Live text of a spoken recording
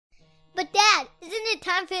But Dad, isn't it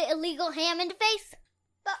time for illegal ham interface?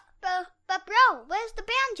 But bro, where's the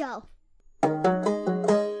banjo?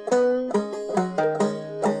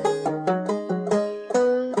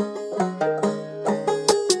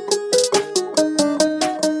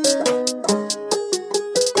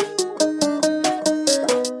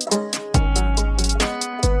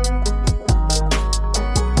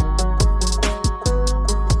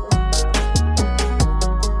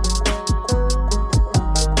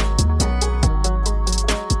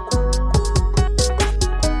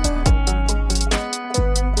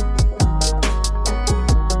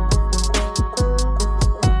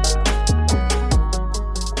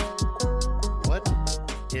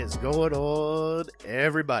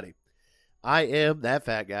 Everybody, I am that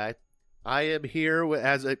fat guy. I am here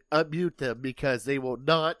as I unmute them because they will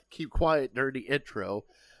not keep quiet during the intro.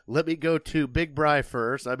 Let me go to Big Bry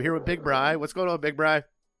first. I'm here with Big Bry. What's going on, Big Bry?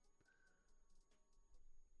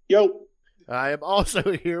 Yo. I am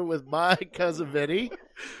also here with my cousin Vinny.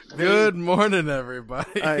 Good morning,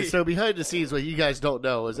 everybody. All right, so behind the scenes, what you guys don't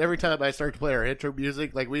know is every time I start to play our intro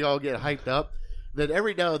music, like we all get hyped up. Then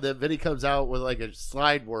every now and then, Vinny comes out with like a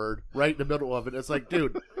slide word right in the middle of it. It's like,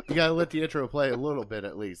 dude, you gotta let the intro play a little bit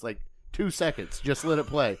at least, like 2 seconds. Just let it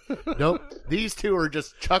play. Nope, these two are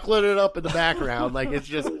just chuckling it up in the background like it's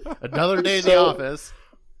just another day in the office.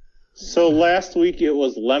 So last week it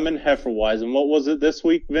was lemon Hefeweizen. What was it this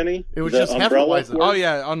week, Vinny? It was just Hefeweizen. Oh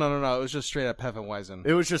yeah. Oh no. It was just straight up Hefeweizen.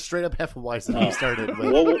 It was just straight up Hefeweizen. He started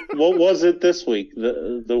with. What was it this week?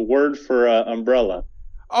 The word for umbrella.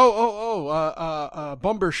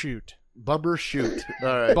 Bumbershoot. Bumbershoot.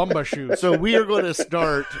 All right. Bumbershoot. So we are going to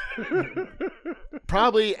start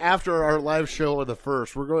probably after our live show on the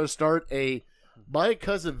 1st. We're going to start a My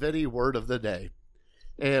Cousin Vinny word of the day.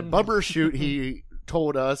 And Bumbershoot, he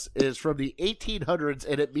told us, is from the 1800s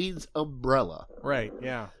and it means umbrella. Right,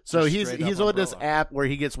 yeah. So he's on umbrella. This app where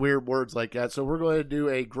he gets weird words like that. So we're going to do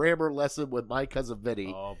a grammar lesson with My Cousin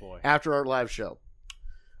Vinny after our live show.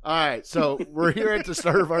 All right, so we're here at the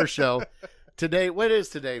start of our show. Today, what is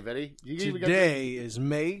today, Vinny? Today is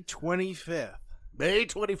May 25th. May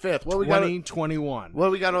 25th. What we 2021. What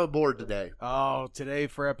we got on board today? Oh, today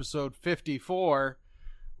for episode 54,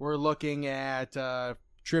 we're looking at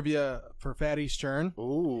trivia for Fatty's turn.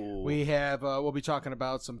 Ooh. We have, we'll be talking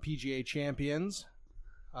about some PGA champions.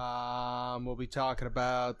 We'll be talking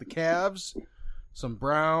about the Cavs, some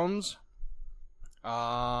Browns,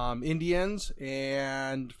 Indians,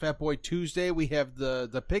 and Fat Boy Tuesday. We have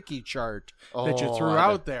the picky chart that you threw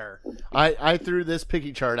out there. I threw this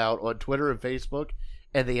picky chart out on Twitter and Facebook,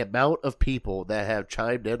 and the amount of people that have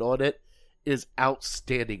chimed in on it is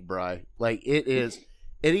outstanding, Bri. Like, it is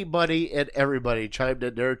anybody and everybody chimed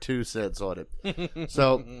in their 2 cents on it.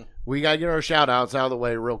 So we got to get our shout outs out of the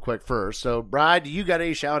way real quick first. So, Bri, do you got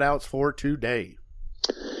any shout outs for today?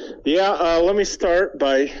 Yeah, let me start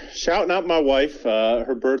by shouting out my wife.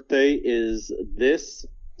 Her birthday is this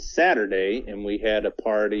Saturday, and we had a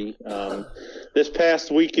party this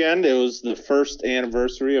past weekend. It was the first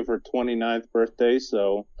anniversary of her 29th birthday,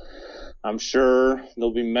 so I'm sure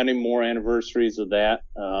there'll be many more anniversaries of that.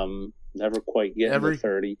 Never quite getting to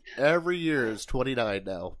 30. Every year is 29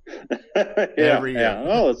 now. Every year. Yeah.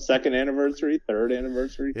 Oh, it's 2nd anniversary, 3rd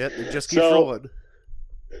anniversary. Yep, it just keeps rolling.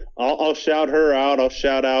 I'll shout her out. I'll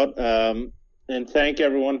shout out and thank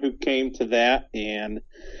everyone who came to that. And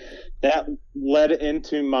that led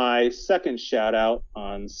into my second shout out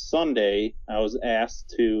on Sunday. I was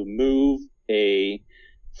asked to move a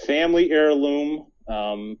family heirloom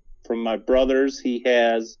from my brother's. He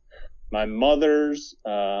has my mother's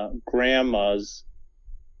grandma's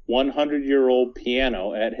 100-year-old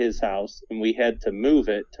piano at his house, and we had to move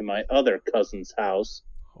it to my other cousin's house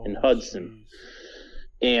in Hudson. Geez.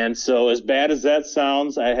 And so as bad as that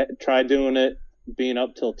sounds, I tried doing it, being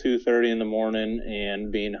up till 2:30 in the morning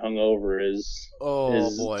and being hungover is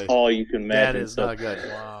all you can imagine. That is not good.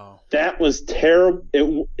 Wow. That was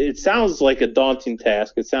terrible. It sounds like a daunting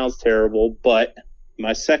task. It sounds terrible, but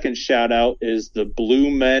my second shout out is the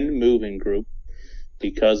Blue Men Moving Group,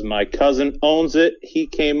 because my cousin owns it. He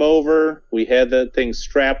came over. We had that thing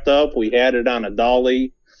strapped up. We had it on a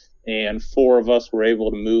dolly. And 4 of us were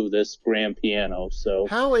able to move this grand piano. So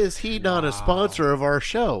how is he not a sponsor of our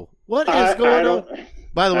show? What is going on?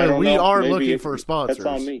 By the way, we are looking for sponsors. That's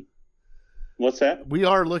on me. What's that? We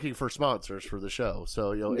are looking for sponsors for the show.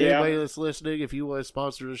 So, anybody that's listening, if you want to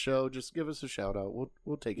sponsor the show, just give us a shout out.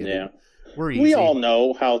 We'll take it. Yeah. We're easy. We all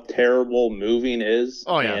know how terrible moving is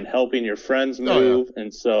and helping your friends move.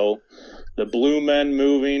 And so the Blue Men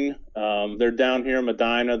Moving, they're down here in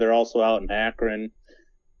Medina. They're also out in Akron.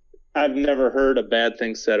 I've never heard a bad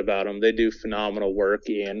thing said about them. They do phenomenal work,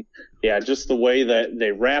 and yeah, just the way that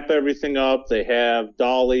they wrap everything up. They have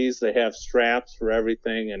dollies, they have straps for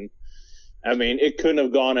everything, and I mean, it couldn't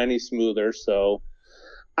have gone any smoother. So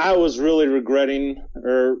I was really dreading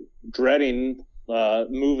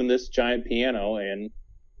moving this giant piano, and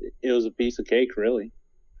it was a piece of cake, really.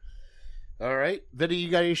 All right. Vinny, you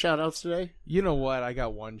got any shout-outs today? You know what? I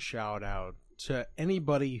got one shout out to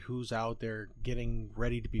anybody who's out there getting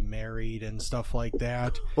ready to be married and stuff like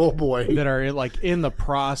that. Oh, boy. That are like in the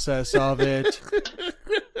process of it.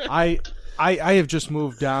 I have just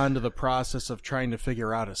moved on to the process of trying to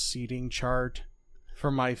figure out a seating chart for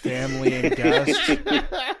my family and guests.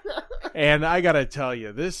 And I gotta tell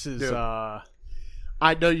you, this is Dude,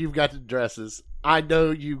 I know you've got the dresses. I know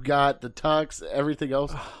you got the tux, everything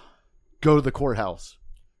else. Go to the courthouse.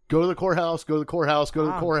 Go to the courthouse, go to the courthouse, go to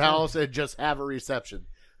the courthouse, and just have a reception.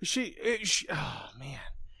 She oh man.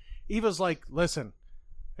 Eva's like, listen,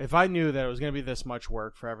 if I knew that it was going to be this much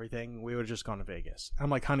work for everything, we would have just gone to Vegas. I'm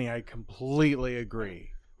like, honey, I completely agree.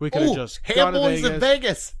 We could have just gone to Hamlin's Vegas. in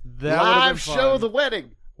Vegas. That would've been Live show fun. the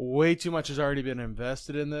wedding. Way too much has already been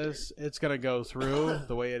invested in this. It's going to go through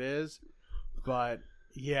the way it is. But,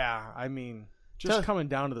 yeah, I mean, just coming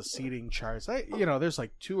down to the seating charts. There's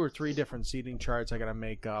like 2 or 3 different seating charts I got to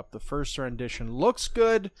make up. The first rendition looks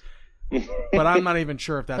good, but I'm not even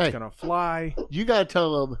sure if that's going to fly. You got to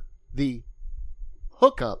tell them the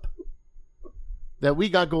hookup that we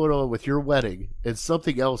got going on with your wedding and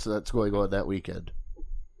something else that's going on that weekend.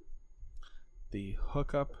 The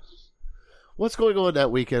hookup? What's going on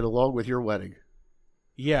that weekend along with your wedding?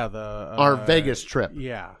 Yeah, our Vegas trip.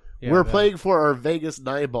 Yeah. We're playing for our Vegas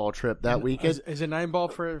 9-ball trip that weekend. Is it 9-ball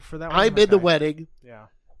for that one? I'm in the wedding. Yeah.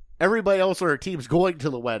 Everybody else on our team's going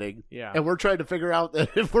to the wedding. Yeah. And we're trying to figure out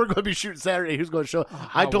that if we're going to be shooting Saturday, who's going to show.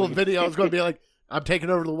 I told Vinny I was going to be like, I'm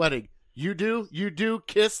taking over the wedding. You do,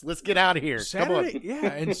 kiss, let's get out of here. Saturday, Come on.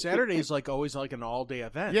 yeah, and Saturday's like always like an all-day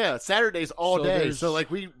event. Yeah, Saturday's all So day. there's- So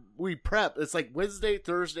like we prep. It's like Wednesday,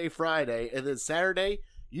 Thursday, Friday, and then Saturday,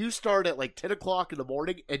 you start at like 10 o'clock in the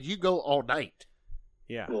morning and you go all night.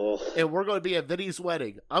 Yeah. Ugh. And we're going to be at Vinny's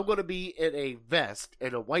wedding. I'm going to be in a vest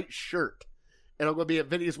and a white shirt. And I'm going to be at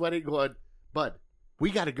Vinny's wedding going, Bud,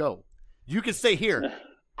 we got to go. You can stay here.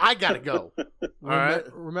 I got to go. All right.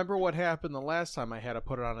 Remember what happened the last time I had to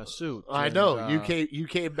put it on a suit? I know. You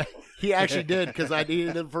came back. He actually did because I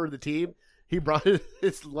needed him for the team. He brought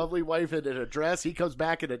his lovely wife in a dress. He comes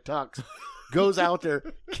back in a tux, goes out there,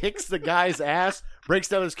 kicks the guy's ass, breaks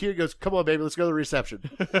down his cue, and goes, "Come on, baby, let's go to the reception."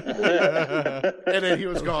 And then he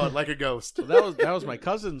was gone like a ghost. Well, that was my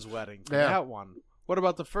cousin's wedding. Yeah. That one. What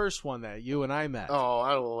about the first one that you and I met? Oh,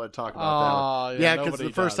 I don't want to talk about that one. yeah, because the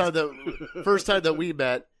nobody first time that we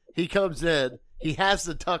met, he comes in, he has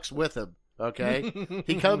the tux with him. Okay,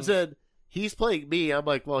 he comes in, he's playing me. I'm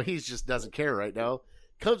like, well, he just doesn't care right now.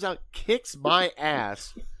 Comes out, kicks my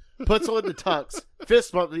ass, puts on the tux,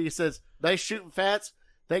 fist bump, and he says, "Nice shooting, Fats.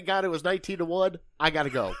 Thank God it was 19-1. I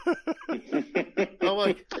gotta go." I'm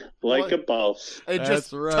like Like a boss. and That's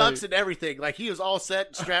just right. tux and everything. Like he was all set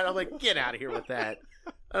and strapped. I'm like, get out of here with that.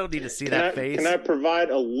 I don't need to see that face. Can I provide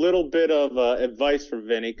a little bit of advice for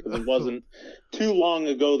Vinny? Because it wasn't too long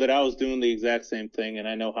ago that I was doing the exact same thing, and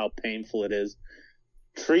I know how painful it is.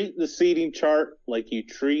 Treat the seating chart like you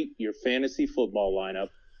treat your fantasy football lineup.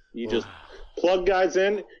 You just plug guys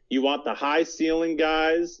in. You want the high ceiling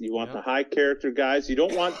guys. You want the high character guys. You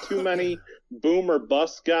don't want too many boom or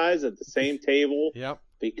bust guys at the same table. Yep.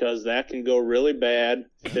 Because that can go really bad.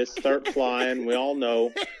 Fists start flying. We all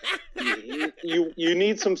know. You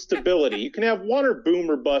need some stability. You can have one or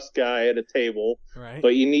boom or bust guy at a table, Right.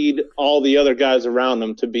 but you need all the other guys around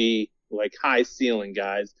them to be like high ceiling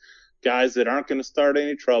guys that aren't going to start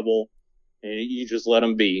any trouble, and you just let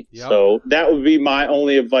them be. Yep. So that would be my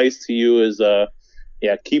only advice to you is,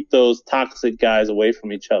 keep those toxic guys away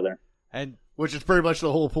from each other. And Which is pretty much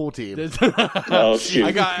the whole pool team. Oh,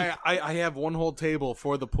 shoot. I have one whole table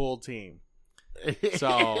for the pool team. So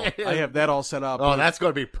I have that all set up. Oh, that's going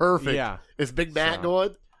to be perfect. Yeah. Is Big Matt So-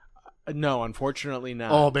 going? No, unfortunately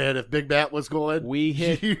not. Oh man, if Big Matt was going, we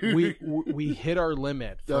hit we hit our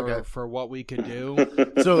limit for what we could do.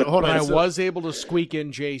 So hold But on. I so, was able to squeak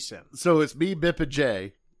in Jason. so it's me, Bip, and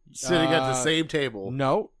Jay sitting at the same table.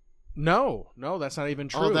 No, that's not even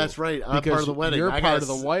true. Oh, that's right. I'm Because part of the wedding. You're I part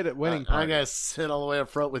gotta of the wedding I party. gotta sit all the way up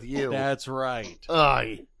front with you. That's right.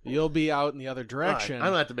 Aye. You'll be out in the other direction. I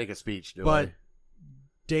don't have to make a speech, do but I?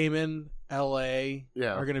 Damon, L.A.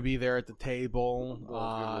 Yeah. are going to be there at the table.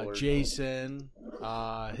 Oh, good Lord. Jason,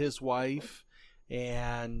 his wife,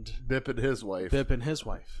 and Bip and his wife. Bip and his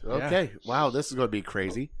wife. Yeah. Okay. Wow, this is going to be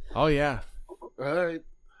crazy. Oh yeah. All right.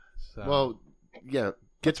 Well, yeah.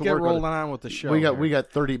 Let's to get work rolling on on with the show. We got here. we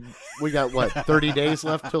got 30. We got what? 30 days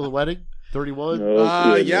left till the wedding. 31.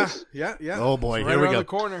 Oh, Yeah. goodness. Oh, boy, It's here right we around go. the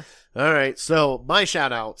corner. All right. So my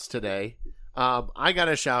shout outs today. I got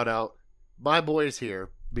to shout out my boys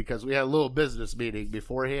here because we had a little business meeting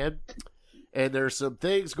beforehand, and there's some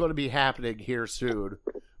things going to be happening here soon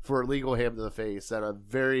for Legal Ham to the Face that I'm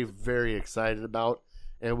very, very excited about,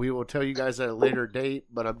 and we will tell you guys at a later date.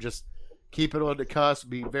 But I'm just keeping on the cusp,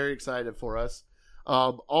 be very excited for us.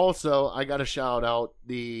 Also, I got to shout out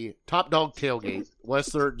the Top Dog Tailgate,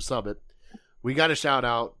 West 3rd and Summit. We got to shout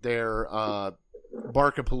out their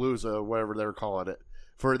Barkapalooza, whatever they're calling it,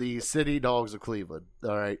 for the City Dogs of Cleveland.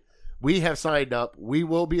 All right. We have signed up. We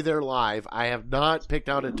will be there live. I have not picked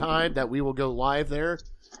out a time that we will go live there,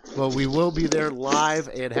 but we will be there live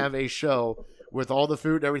and have a show with all the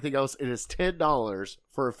food and everything else. It is $10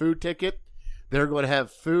 for a food ticket. They're going to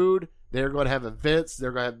have food. They're going to have events.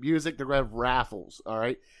 They're going to have music. They're going to have raffles. All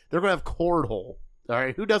right. They're going to have cornhole. All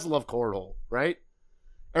right. Who doesn't love cornhole, right?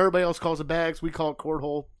 Everybody else calls it bags. We call it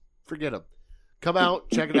cornhole. Forget them. Come out.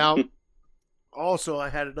 Check it out. Also, I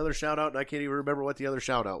had another shout out, and I can't even remember what the other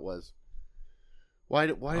shout out was. Why?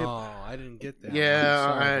 I didn't get that. Yeah,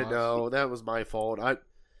 Sorry, I boss. know. That was my fault. I'm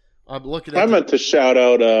looking at. I meant to shout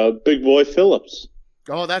out Big Boy Phillips.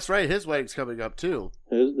 Oh, that's right. His wedding's coming up too.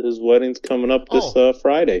 His wedding's coming up this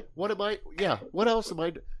Friday. What am I? Yeah. What else am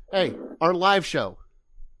I? Hey, our live show.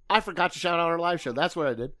 I forgot to shout out our live show. That's what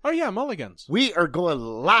I did. Oh yeah, Mulligans. We are going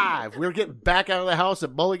live. We're getting back out of the house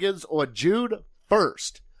at Mulligan's on June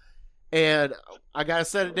 1st. And I got to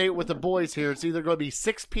set a date with the boys here. It's either going to be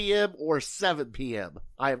 6 p.m. or 7 p.m.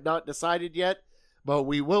 I have not decided yet, but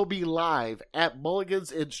we will be live at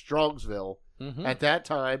Mulligan's in Strongsville at that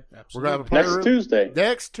time. Absolutely. We're going to have a party Next room. Tuesday.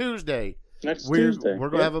 Next Tuesday. We're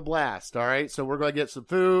going to have a blast, all right? So we're going to get some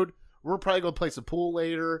food. We're probably going to play some pool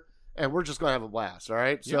later, and we're just going to have a blast, all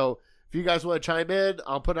right? Yep. So if you guys want to chime in,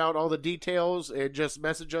 I'll put out all the details and just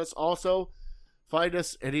message us. Also, find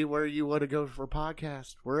us anywhere you want to go for a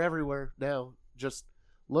podcast. We're everywhere now. Just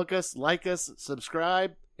look us, like us,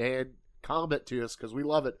 subscribe, and comment to us because we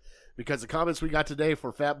love it. Because the comments we got today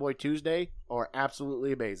for Fat Boy Tuesday are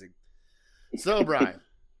absolutely amazing. So, Brian,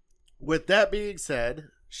 with that being said,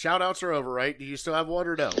 shout-outs are over, right? Do you still have one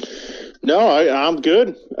or no? No, I'm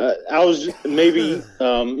good. I was maybe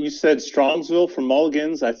you said Strongsville from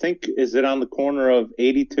Mulligan's. I think is it on the corner of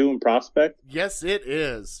 82 and Prospect? Yes, it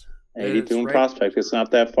is. 82 and right. Prospect. It's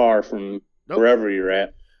not that far from wherever you're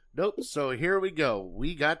at. Nope. So here we go.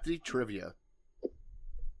 We got the trivia.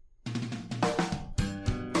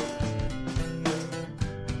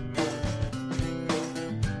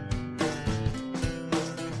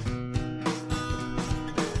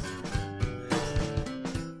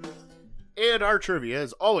 And our trivia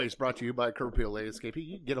is always brought to you by Curb Appeal Landscaping.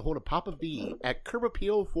 You can get a hold of Papa V at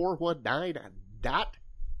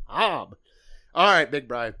curbappeal419.com. All right, Big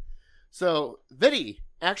Brian. So, Vinny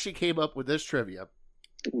actually came up with this trivia.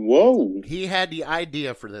 Whoa. He had the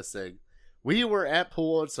idea for this thing. We were at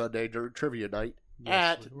pool on Sunday during trivia night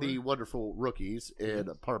Yes, at we the wonderful Rookies in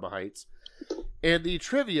Parma Heights. And the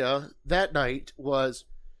trivia that night was,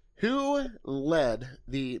 who led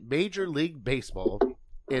the Major League Baseball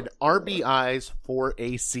in RBIs for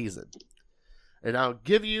a season? And I'll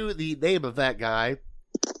give you the name of that guy.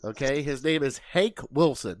 Okay, his name is Hank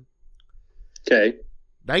Wilson. Okay.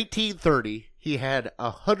 1930, he had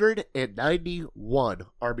 191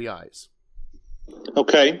 RBIs.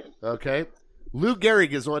 Okay. Okay. Lou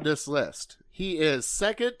Gehrig is on this list. He is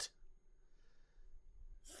 2nd,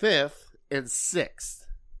 5th, and 6th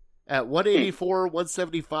at 184,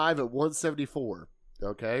 175, and 174.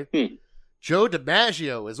 Okay. Joe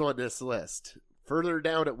DiMaggio is on this list, further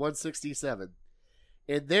down at 167.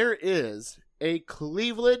 And there is a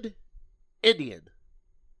Cleveland Indian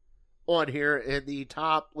on here in the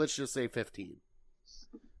top, let's just say 15.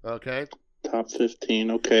 Okay? Top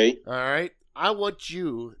 15. Okay. All right. I want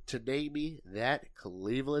you to name me that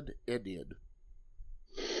Cleveland Indian.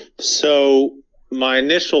 So my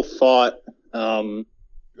initial thought. No.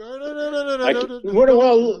 Well,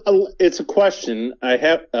 it's a question. I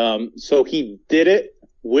have. So he did it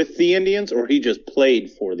with the Indians, or he just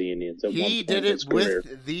played for the Indians? At one He point did in it his career?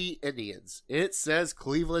 with the Indians. It says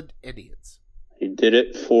Cleveland Indians. He did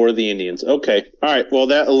it for the Indians. Okay. All right. Well,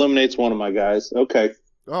 that eliminates one of my guys. Okay.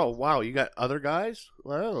 Oh, wow. You got other guys?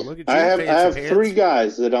 Wow, look at you. I have fancy pants. 3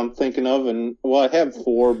 guys that I'm thinking of, and well, I have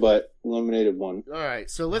 4, but eliminated one. All right,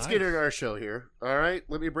 so let's get Nice. into our show here. All right,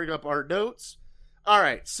 let me bring up our notes. All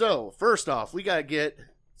right, so first off, we got to get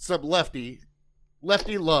some lefty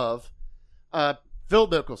love. Phil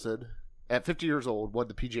Mickelson, at 50 years old, won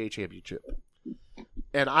the PGA Championship.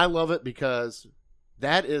 And I love it because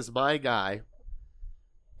that is my guy,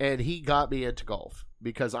 and he got me into golf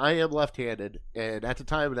because I am left-handed, and at the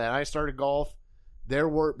time that I started golf, there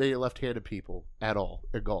weren't many left-handed people at all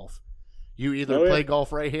in golf. You either play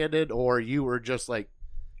golf right-handed or you were just like,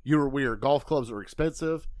 you were weird. Golf clubs were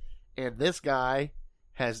expensive, and this guy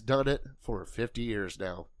has done it for 50 years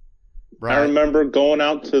now. Right? I remember going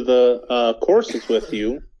out to the courses with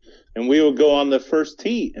you, and we would go on the first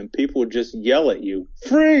tee, and people would just yell at you,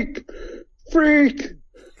 "Freak! Freak!"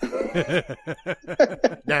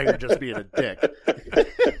 Now you're just being a dick.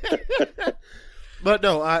 But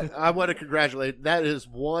no, I want to congratulate. That is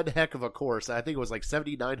one heck of a course. I think it was like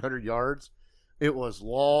 7,900 yards. It was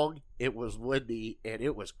long, it was windy, and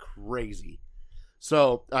it was crazy.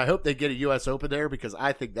 So I hope they get a U.S. Open there because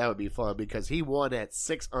I think that would be fun because he won at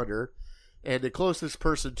 6 under. And the closest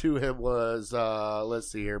person to him was,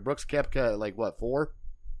 let's see here, Brooks Koepka at like, what, 4?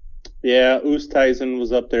 Yeah, Oosthuizen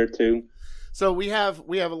was up there too. So we have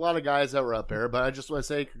a lot of guys that were up there, but I just want to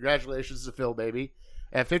say congratulations to Phil, baby.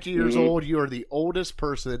 At 50 years old, you are the oldest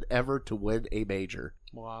person ever to win a major.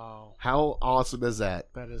 Wow. How awesome is that?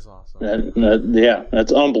 That is awesome. Yeah,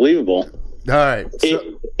 that's unbelievable. All right.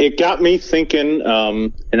 So, it got me thinking,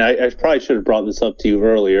 and I probably should have brought this up to you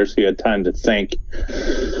earlier so you had time to think.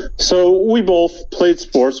 So we both played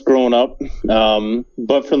sports growing up,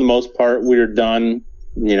 but for the most part, we were done,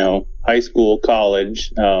 high school,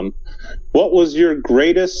 college. What was your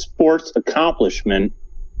greatest sports accomplishment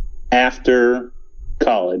after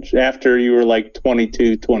college, after you were like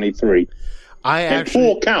 22, 23? And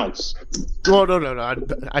pool counts. Well, no.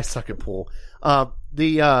 I suck at pool.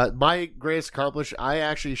 My greatest accomplishment, I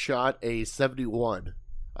actually shot a 71.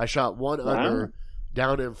 I shot 1 under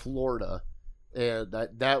down in Florida, and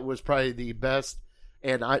that was probably the best.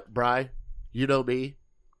 And Bri, you know me,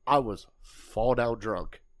 I was fall down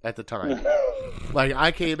drunk at the time. Like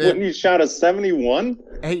I came in. When you shot a 71?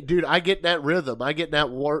 Hey, dude, I get that rhythm. I get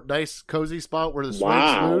that nice cozy spot where the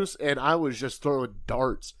swing's loose, and I was just throwing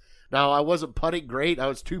darts. Now I wasn't putting great. I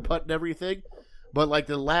was 2-putting everything. But like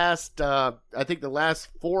the last, I think the last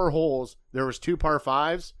 4 holes, there was 2 par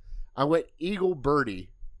 5s. I went eagle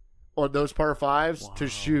birdie on those par 5s to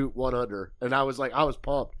shoot 1 under, and I was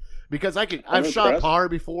pumped because I've shot par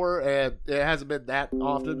before, and it hasn't been that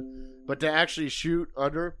often, but to actually shoot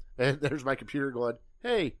under, and there's my computer going,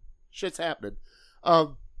 hey, shit's happening.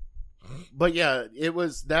 But yeah,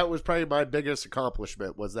 that was probably my biggest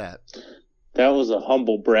accomplishment was that. That was a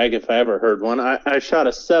humble brag if I ever heard one. I shot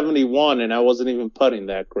a 71 and I wasn't even putting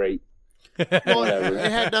that great. Well,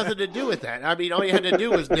 it had nothing to do with that. I mean, all you had to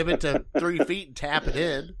do was nib it to 3 feet and tap it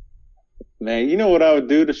in. Man, you know what I would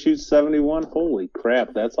do to shoot 71? Holy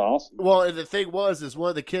crap, that's awesome. Well, and the thing is one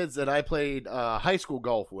of the kids that I played high school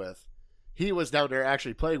golf with, he was down there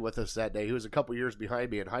actually playing with us that day. He was a couple years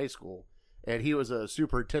behind me in high school, and he was a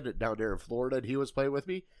superintendent down there in Florida, and he was playing with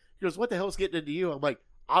me. He goes, what the hell's getting into you? I'm like,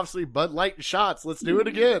 obviously Bud Light and shots. Let's do it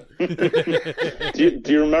again. do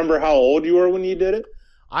you remember how old you were when you did it?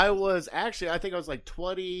 I think I was like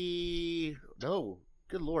 20. No,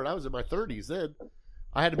 good Lord. I was in my 30s then.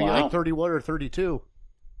 I had to be like 31 or 32.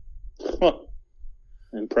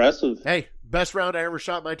 Impressive. Hey, best round I ever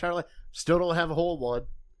shot in my entire life. Still don't have a hole in one.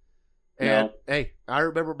 And hey, I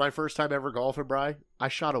remember my first time ever golfing, Bri. I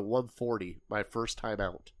shot a 140 my first time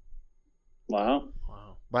out. Wow.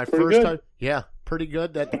 My first time. Yeah, pretty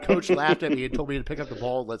good. That the coach laughed at me and told me to pick up the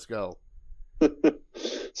ball and let's go.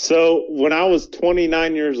 So when I was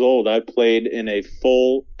 29 years old, I played in a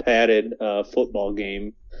full padded football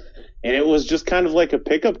game. And it was just kind of like a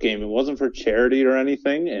pickup game. It wasn't for charity or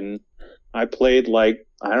anything. And I played 80,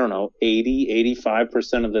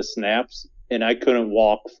 85% of the snaps. And I couldn't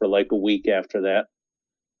walk for like a week after that.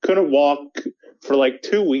 Couldn't walk for like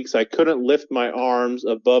 2 weeks. I couldn't lift my arms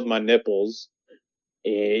above my nipples.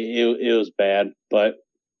 It was bad. But,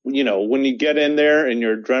 when you get in there and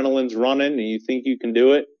your adrenaline's running and you think you can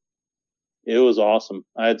do it, it was awesome.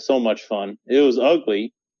 I had so much fun. It was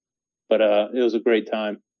ugly, but it was a great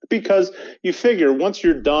time. Because you figure once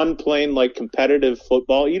you're done playing like competitive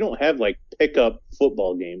football, you don't have like pickup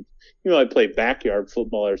football games. I play backyard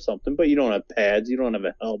football or something, but you don't have pads. You don't have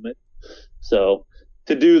a helmet. So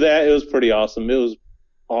to do that, it was pretty awesome. It was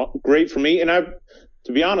great for me. And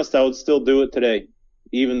to be honest, I would still do it today,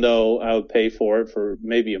 even though I would pay for it for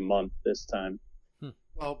maybe a month this time.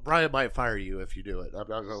 Well, Brian might fire you if you do it. I'm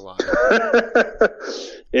not going to lie.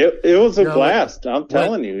 It was a blast. I'm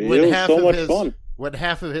telling you. It was so much fun. When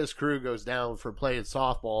half of his crew goes down for playing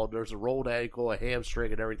softball, there's a rolled ankle, a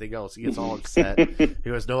hamstring, and everything else. He gets all upset. He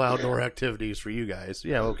goes, no outdoor activities for you guys.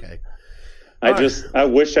 Yeah, okay. I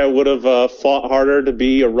wish I would have fought harder to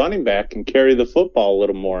be a running back and carry the football a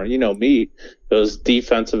little more. You know me, those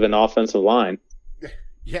defensive and offensive line.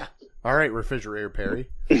 Yeah. All right, Refrigerator Perry.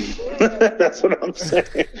 That's what I'm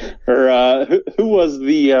saying. Or who was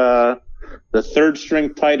the third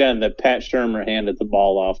string tight end that Pat Shurmur handed the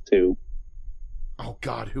ball off to? Oh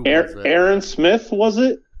God, who was it? Aaron Smith, was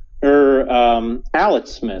it? Or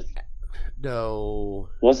Alex Smith? No.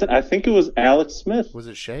 Was it? I think it was Alex Smith. Was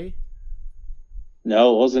it Shea?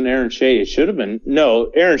 No, it wasn't Aaron Shea. It should have been.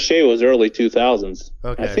 No, Aaron Shea was early 2000s.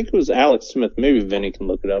 Okay. I think it was Alex Smith. Maybe Vinny can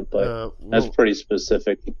look it up, but that's pretty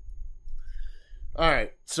specific. All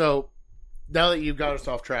right. So now that you've got us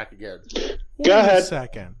off track again. Go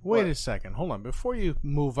ahead. Wait a second. Hold on. Before you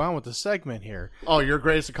move on with the segment here. Oh, your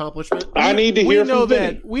greatest accomplishment? I need to hear from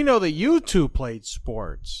Vinny. We know that you two played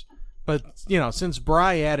sports. But, since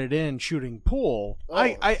Bry added in shooting pool,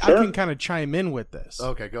 I can kind of chime in with this.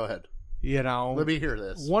 Okay, go ahead. Let me hear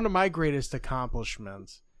this. One of my greatest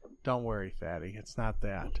accomplishments. Don't worry, Fatty. It's not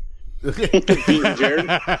that. Jared?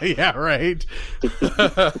 Yeah, right.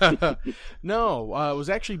 No, it was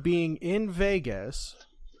actually being in Vegas,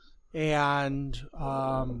 and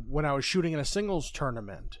when I was shooting in a singles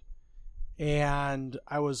tournament, and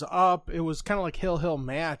I was up. It was kind of like hill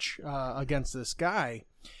match against this guy.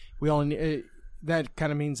 We only that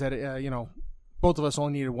kind of means that both of us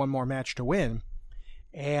only needed one more match to win.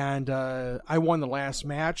 And I won the last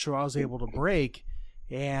match, so I was able to break.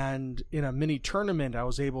 And in a mini tournament, I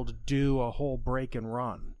was able to do a whole break and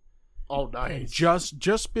run. Oh, nice! And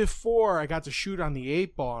just before I got to shoot on the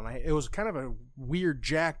 8-ball, and it was kind of a weird,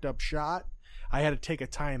 jacked up shot. I had to take a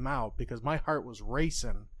timeout because my heart was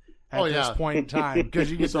racing at this point in time.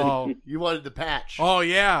 Because you wanted the patch. Oh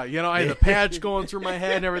yeah, I had the patch going through my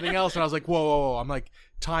head and everything else, and I was like, whoa! I'm like,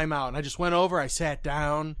 timeout, and I just went over. I sat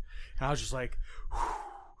down, and I was just like.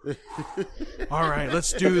 All right,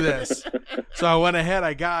 let's do this. So I went ahead,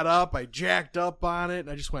 I got up, I jacked up on it, and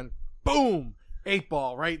I just went boom,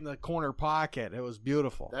 8-ball right in the corner pocket. It was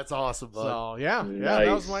beautiful. That's awesome, bud. So yeah, Nice.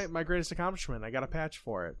 that was my greatest accomplishment. I got a patch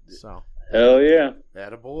for it. So hell yeah,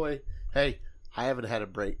 attaboy. Hey, I haven't had a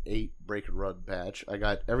break and run patch. I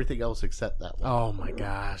got everything else except that one. Oh my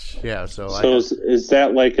gosh. Yeah, so is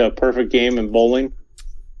that like a perfect game in bowling?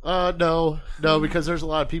 No, because there's a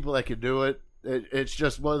lot of people that can do it. It's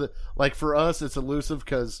just one of the, like, for us, it's elusive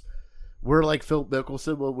because we're like Phil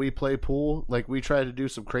Mickelson when we play pool. Like, we try to do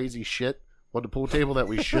some crazy shit on the pool table that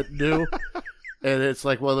we shouldn't do. And it's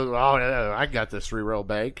like, well, I got this 3-row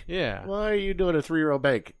bank. Yeah. Why are you doing a 3-row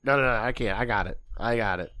bank? No, I can't. I got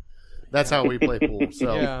it. That's how we play pool.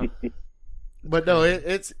 So, yeah. But no,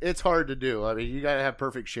 it's hard to do. I mean, you got to have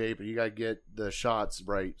perfect shape and you got to get the shots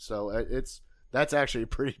right. So that's actually a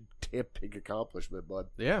pretty damn big accomplishment, bud.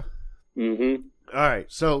 Yeah. Mm-hmm. All right,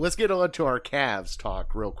 so let's get on to our Cavs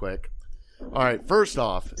talk real quick. All right, first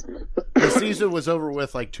off, the season was over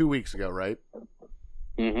with like 2 weeks ago, right?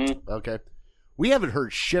 Mm-hmm. Okay. We haven't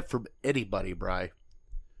heard shit from anybody, Bri.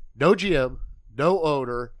 No GM, no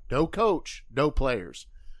owner, no coach, no players.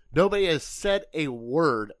 Nobody has said a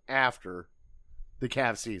word after the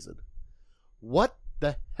Cavs season. What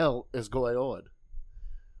the hell is going on?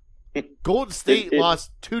 Golden State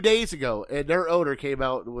lost 2 days ago, and their owner came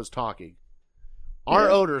out and was talking. Our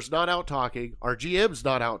owner's not out talking. Our GM's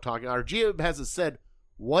not out talking. Our GM hasn't said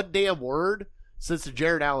one damn word since the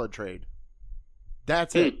Jared Allen trade.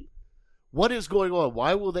 That's it. What is going on?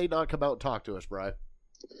 Why will they not come out and talk to us, Brian?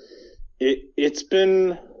 It's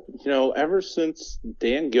been, ever since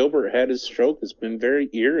Dan Gilbert had his stroke, it's been very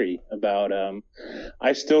eerie about,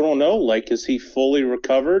 I still don't know, like, is he fully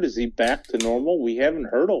recovered? Is he back to normal? We haven't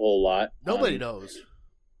heard a whole lot. Nobody knows.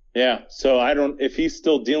 Yeah, so if he's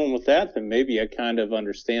still dealing with that, then maybe I kind of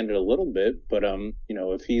understand it a little bit, but,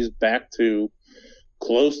 if he's back to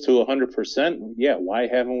close to 100%, yeah, why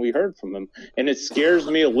haven't we heard from him? And it scares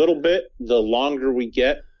me a little bit the longer we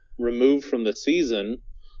get removed from the season.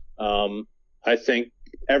 I think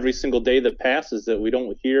every single day that passes that we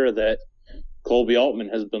don't hear that Colby Altman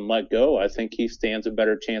has been let go, I think he stands a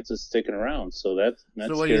better chance of sticking around. So that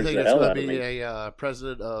so what do you think it's going to be a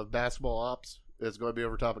president of basketball ops that's going to be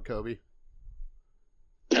over top of Kobe?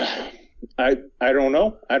 I don't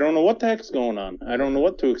know. I don't know what the heck's going on. I don't know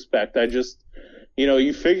what to expect. I just,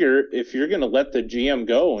 you figure if you're going to let the GM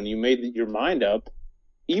go and you made your mind up,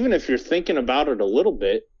 even if you're thinking about it a little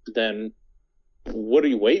bit, then what are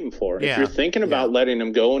you waiting for? Yeah. If you're thinking about letting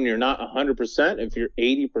him go and you're not 100%, if you're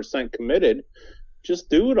 80% committed, just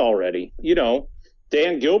do it already.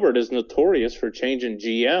 Dan Gilbert is notorious for changing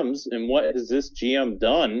GMs, and what has this GM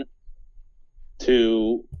done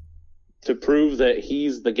to prove that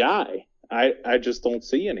he's the guy? I just don't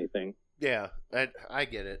see anything. Yeah, I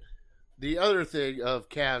get it. The other thing of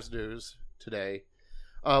Cavs news today,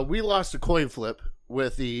 we lost a coin flip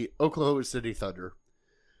with the Oklahoma City Thunder.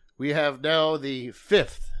 We have now the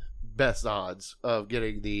 5th best odds of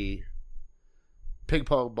getting the ping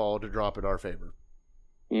pong ball to drop in our favor.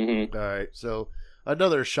 Mm-hmm. All right, so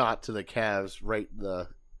another shot to the Cavs, right in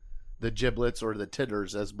the giblets or the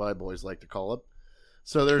tenders, as my boys like to call them.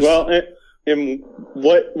 So there's and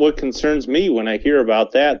what concerns me when I hear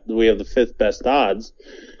about that, we have the 5th best odds.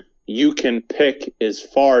 You can pick as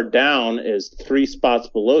far down as 3 spots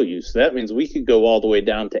below you, so that means we could go all the way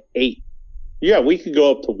down to 8. Yeah, we could go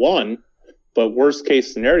up to 1, but worst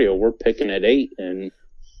case scenario, we're picking at 8, and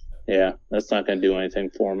yeah, that's not going to do anything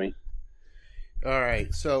for me. All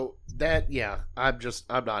right, so that, yeah, I'm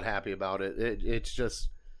not happy about it. It's just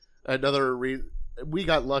another we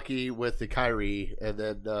got lucky with the Kyrie, and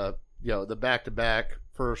then the back-to-back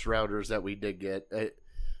first rounders that we did get.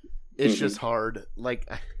 It's just hard. Like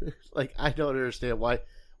I don't understand why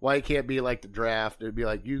it can't be like the draft. It'd be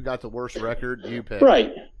like, you got the worst record, you pick.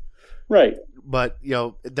 Right. But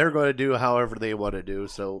they're going to do however they want to do.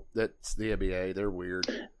 So that's the NBA. They're weird.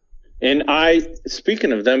 And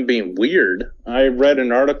speaking of them being weird, I read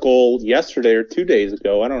an article yesterday or 2 days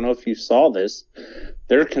ago. I don't know if you saw this.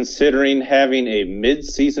 They're considering having a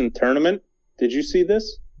mid-season tournament. Did you see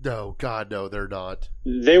this? No, God, no, they're not.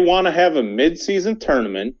 They want to have a mid-season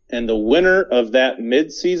tournament, and the winner of that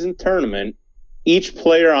mid-season tournament, each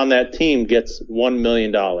player on that team gets $1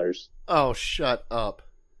 million. Oh, shut up.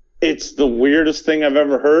 It's the weirdest thing I've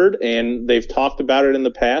ever heard, and they've talked about it in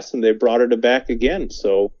the past, and they brought it back again.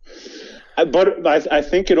 So, but I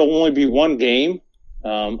think it'll only be one game,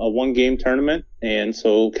 a one-game tournament, and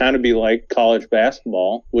so kind of be like college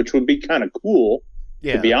basketball, which would be kind of cool,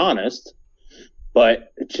 to be honest.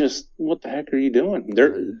 But it just, what the heck are you doing?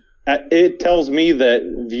 It tells me that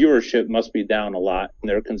viewership must be down a lot, and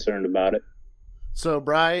they're concerned about it. So,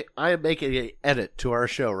 Bri, I am making an edit to our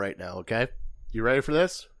show right now, okay? You ready for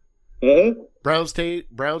this? Mm-hmm.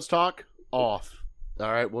 Browns talk, off.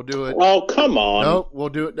 All right, we'll do it. Oh, come on. Nope, we'll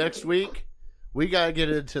do it next week. We got to get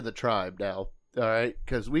into the tribe now, all right?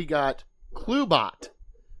 Because we got Klubot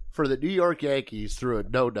for the New York Yankees through a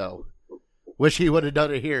no-no. Wish he would have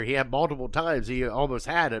done it here. He had multiple times. He almost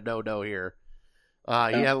had a no-no here. He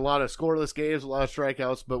had a lot of scoreless games, a lot of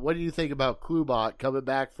strikeouts. But what do you think about Klubot coming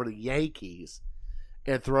back for the Yankees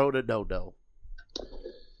and throwing a no-no?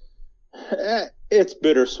 It's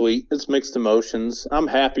bittersweet. It's mixed emotions. I'm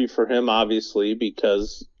happy for him, obviously,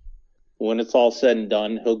 because when it's all said and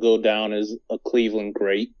done, he'll go down as a Cleveland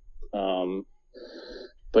great.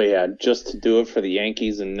 But yeah, just to do it for the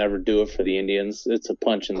Yankees and never do it for the Indians, it's a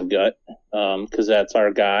punch in the gut, because that's our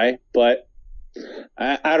guy. But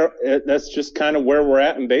I don't. That's just kind of where we're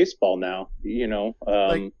at in baseball now.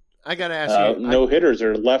 I gotta ask you. No hitters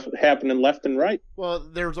are happening left and right. Well,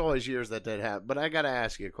 there's always years that happen, but I gotta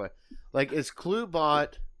ask you a question. Like, is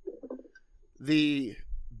Klubot the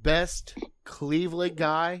best Cleveland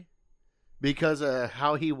guy because of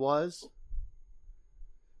how he was?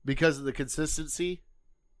 Because of the consistency?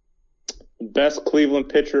 Best Cleveland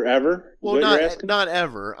pitcher ever? Well, not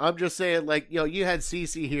ever. I'm just saying, like, you had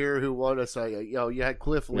CeCe here who won a Cy Young. You had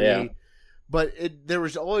Cliff Lee, but there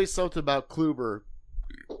was always something about Kluber.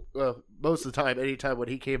 Most of the time, anytime when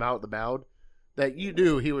he came out of the mound, that you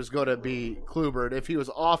knew he was going to be Kluber, and if he was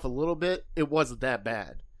off a little bit, it wasn't that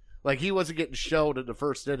bad. Like, he wasn't getting shown in the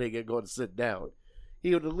first inning and going to sit down.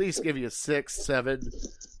 He would at least give you 6, 7,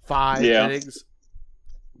 5 innings.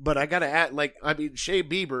 But I got to add, Shea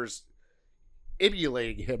Bieber's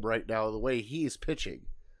emulating him right now the way he's pitching.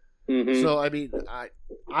 Mm-hmm. So,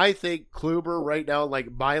 I think Kluber right now, like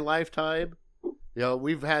my lifetime,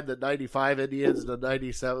 we've had the 95 Indians, the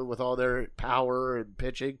 97 with all their power and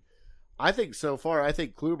pitching. I think so far,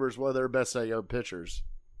 Kluber's one of their best young pitchers,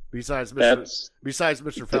 besides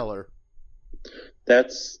Mr. Feller.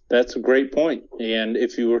 That's a great point. And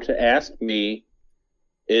if you were to ask me,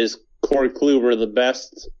 is Corey Kluber the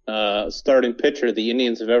best starting pitcher the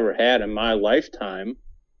Indians have ever had in my lifetime?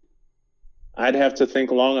 I'd have to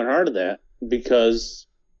think long and hard of that because,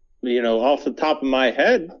 off the top of my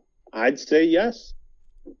head, I'd say yes.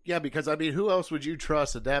 Yeah, because, who else would you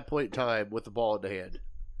trust at that point in time with the ball in the hand?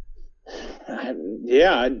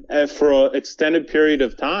 For an extended period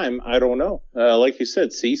of time, I don't know. Like you said,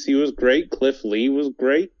 CeCe was great. Cliff Lee was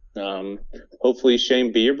great. Hopefully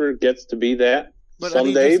Shane Bieber gets to be that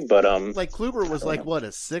someday. Like Kluber was like, what, a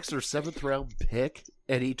 6th or 7th round pick,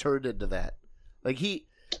 and he turned into that. Like,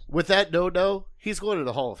 with that no-no, he's going to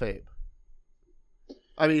the Hall of Fame.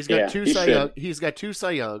 He's got two Cy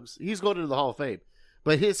Youngs. He's going into the Hall of Fame.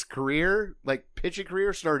 but his career, like pitching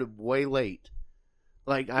career, started way late.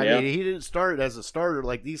 Like, I mean, he didn't start as a starter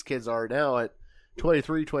like these kids are now at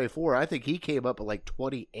 23, 24. I think he came up at like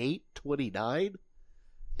 28, 29,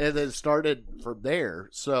 and then started from there.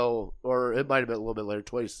 So, or it might have been a little bit later,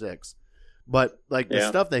 26. But, like, the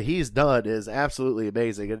stuff that he's done is absolutely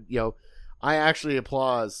amazing. And, you know, I actually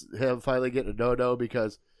applaud him finally getting a no-no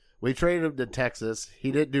because we traded him to Texas.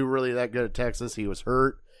 He didn't do really that good at Texas. He was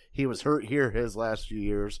hurt. He was hurt here his last few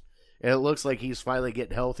years. And it looks like he's finally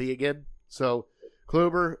getting healthy again. So,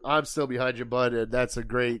 Kluber, I'm still behind you, bud, and that's a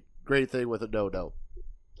great thing with a no-no.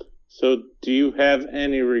 So, do you have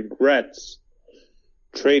any regrets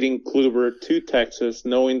trading Kluber to Texas,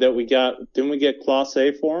 knowing that didn't we get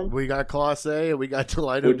Clase for him? We got Clase and we got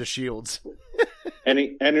Delino to Shields.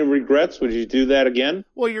 Any regrets? Would you do that again?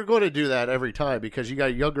 Well, you're going to do that every time because you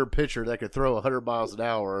got a younger pitcher that could throw 100 miles an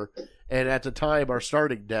hour, and at the time our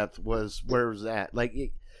starting depth was where it was at.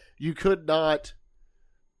 Like, you could not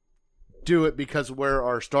do it because of where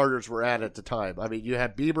our starters were at the time. I mean, you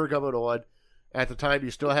had Bieber coming on. At the time,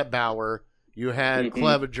 you still had Bauer. You had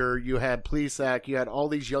Clevenger. You had Plesac. You had all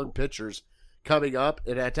these young pitchers coming up.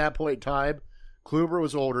 And at that point in time, Kluber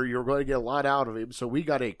was older. You were going to get a lot out of him. So we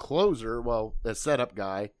got a closer, well, a setup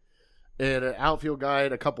guy, and an outfield guy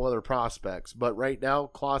and a couple other prospects. But right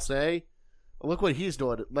now, Clase, look what he's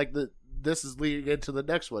doing. Like, this is leading into the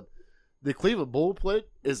next one. The Cleveland bullpen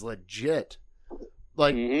is legit.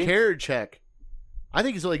 Like, Karinchak, I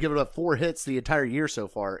think he's only given up 4 hits the entire year so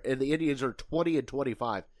far, and the Indians are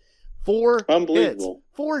 20-25. 4 Unbelievable.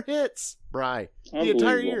 hits. 4 hits, Bri, the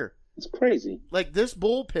entire year. It's crazy. Like, this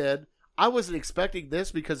bullpen, I wasn't expecting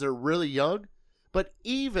this because they're really young, but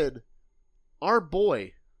even our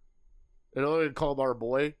boy, and I'm going to call him our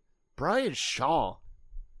boy, Brian Shaw.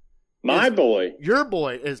 My boy. Your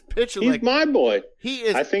boy is pitching He's my boy. He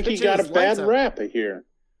is. I think he got a bad rap here.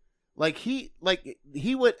 Like he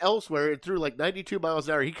went elsewhere and threw like 92 miles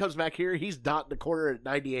an hour. He comes back here, he's dotting the corner at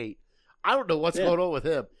 98. I don't know what's going on with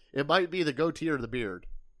him. It might be the goatee or the beard.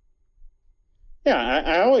 Yeah,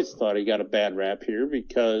 I always thought he got a bad rap here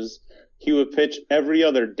because he would pitch every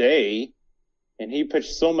other day, and he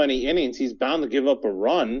pitched so many innings, he's bound to give up a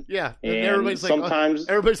run. Yeah, and everybody's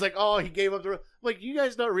like, oh, he gave up the run. Like, you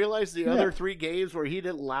guys don't realize the other 3 games where he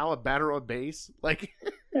didn't allow a batter on base? Like,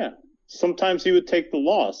 yeah. Sometimes he would take the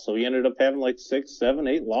loss, so he ended up having like 6, 7,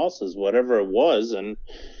 8 losses, whatever it was. And,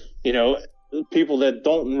 you know, people that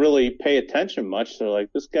don't really pay attention much, they're like,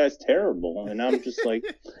 this guy's terrible. And I'm just like,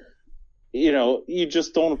 you know, you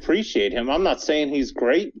just don't appreciate him. I'm not saying he's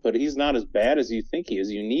great, but he's not as bad as you think he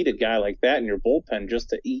is. You need a guy like that in your bullpen just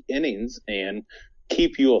to eat innings and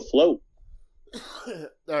keep you afloat.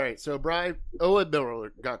 All right, so Brian, Owen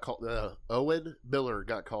Miller got called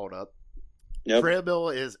up. Yep.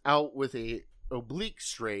 Franmil is out with a oblique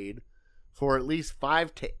strain for at least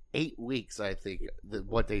 5 to 8 weeks, I think,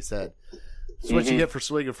 what they said. It's what you get for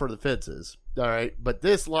swinging for the fences. All right, but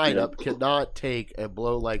this lineup cannot take a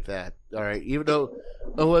blow like that. All right, even though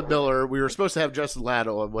Owen Miller, we were supposed to have Justin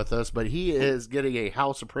Latta on with us, but he is getting a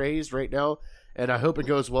house of praise right now, and I hope it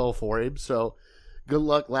goes well for him. So good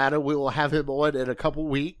luck, Latta. We will have him on in a couple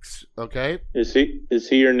weeks. Okay. Is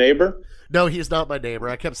he your neighbor? No, he's not my neighbor.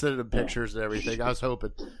 I kept sending him pictures and everything. I was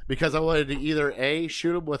hoping because I wanted to either A,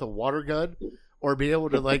 shoot him with a water gun, or be able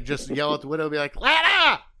to like just yell at the window and be like,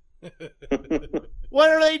 Latta! What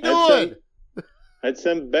are they doing? I'd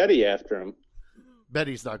send Betty after him.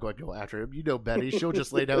 Betty's not going to go after him. You know Betty. She'll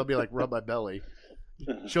just lay down and be like, rub my belly.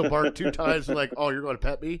 She'll bark 2 times and like, oh, you're going to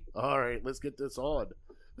pet me? All right, let's get this on.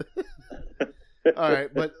 All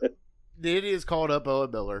right, but the Indians called up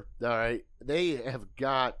Owen Miller. All right, they have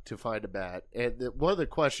got to find a bat. And one of the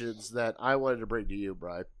questions that I wanted to bring to you,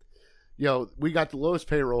 Brian, you know, we got the lowest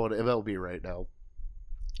payroll in MLB right now.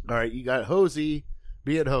 All right, you got Hosey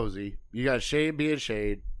being Hosey. You got Shane being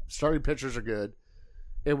Shane. Starting pitchers are good.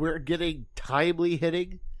 And we're getting timely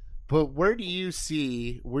hitting. But where do you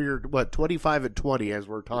see, we're, 25-20 as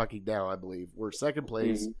we're talking now, I believe. We're second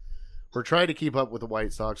place. Mm-hmm. We're trying to keep up with the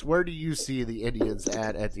White Sox. Where do you see the Indians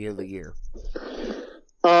at the end of the year?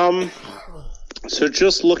 So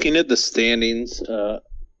just looking at the standings,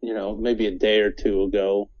 you know, maybe a day or two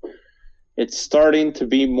ago, it's starting to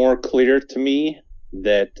be more clear to me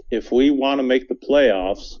that if we want to make the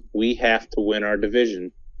playoffs, we have to win our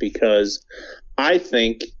division, because I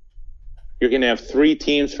think you're going to have 3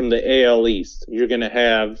 teams from the AL East. You're going to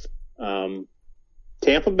have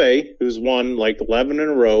Tampa Bay, who's won like 11 in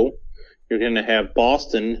a row. You're going to have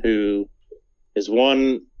Boston, who is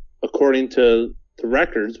one, according to the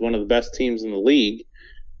records, one of the best teams in the league.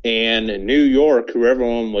 And New York, who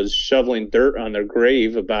everyone was shoveling dirt on their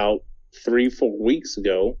grave about 3-4 weeks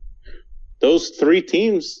ago, those 3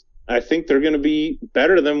 teams, I think they're going to be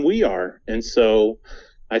better than we are. And so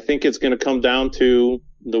I think it's going to come down to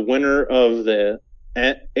the winner of the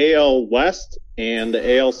AL West and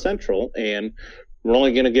the AL Central, and we're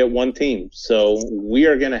only going to get one team. So we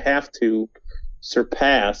are going to have to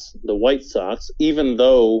surpass the White Sox, even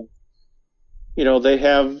though, you know, they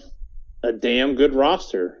have a damn good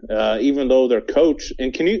roster, even though their coach,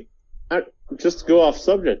 and can you, just to go off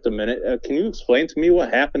subject a minute, can you explain to me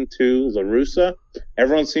what happened to La Russa?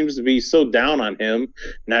 Everyone seems to be so down on him,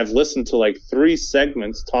 and I've listened to like 3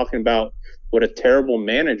 segments talking about what a terrible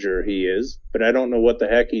manager he is, but I don't know what the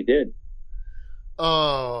heck he did.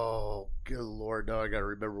 Oh, good Lord. No, I got to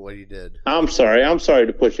remember what he did. I'm sorry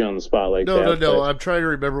to put you on the spot like that. No. I'm trying to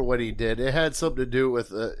remember what he did. It had something to do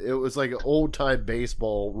with, it was like an old-time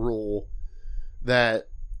baseball rule that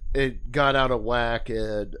it got out of whack,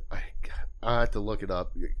 and I have to look it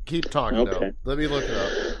up. Keep talking, though. Let me look it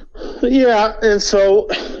up. Yeah, and so,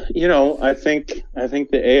 you know, I think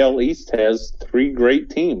the AL East has 3 great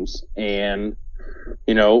teams, and,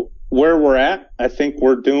 you know, where we're at, I think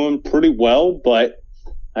we're doing pretty well, but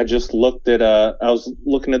I just looked at, I was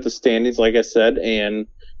looking at the standings, like I said, and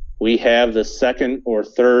we have the 2nd or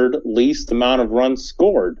 3rd least amount of runs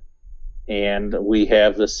scored, and we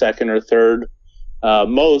have the 2nd or 3rd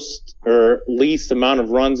most or least amount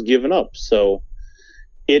of runs given up. So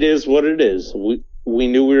it is what it is. We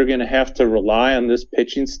knew we were going to have to rely on this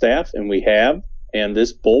pitching staff, and we have. And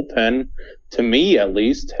this bullpen, to me at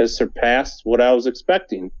least, has surpassed what I was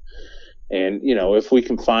expecting. And, you know, if we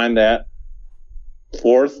can find that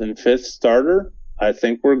 4th and 5th starter, I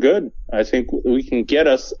think we're good. I think we can get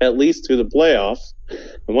us at least to the playoffs.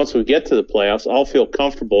 And once we get to the playoffs, I'll feel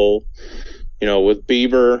comfortable, you know, with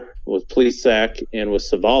Bieber, with Plesac, and with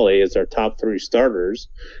Savali as our top 3 starters.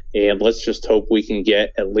 And let's just hope we can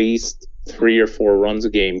get at least 3 or 4 runs a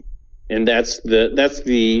game. And that's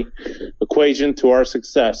the equation to our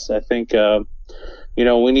success. I think, you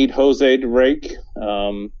know, we need Jose to rake.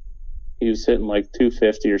 He was hitting like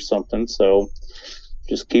 250 or something. So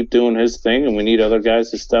just keep doing his thing, and we need other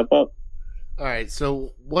guys to step up. All right.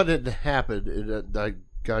 So what had happened, and I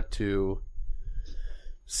got to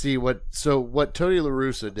see what Tony La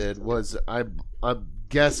Russa did was, I'm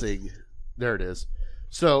guessing, there it is.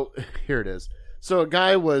 So here it is. So a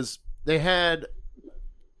guy they had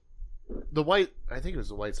I think it was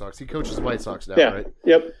the White Sox. He coaches the White Sox now, right?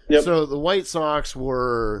 Yep. So the White Sox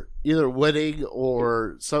were either winning,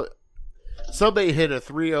 or somebody hit a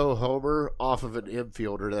 3-0 homer off of an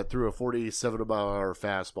infielder that threw a 47-mile-an-hour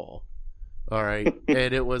fastball. All right.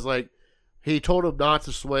 And it was like, he told him not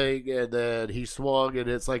to swing, and then he swung, and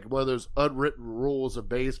it's like one of those unwritten rules of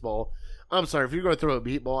baseball. I'm sorry, if you're going to throw a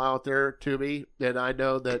meatball out there to me, and I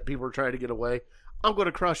know that people are trying to get away, I'm going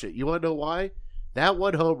to crush it. You want to know why? That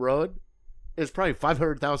one home run is probably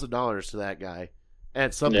 $500,000 to that guy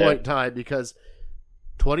at some point in time, because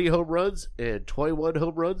 20 home runs and 21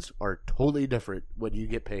 home runs are totally different when you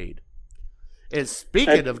get paid. And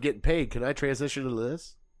speaking of getting paid, can I transition to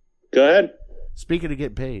this? Go ahead. Speaking of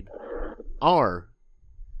getting paid, and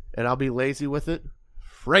I'll be lazy with it,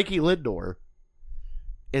 Frankie Lindor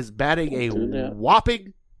is batting a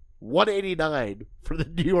whopping 189 for the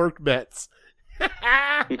New York Mets.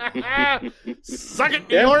 Suck it,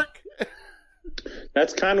 New York!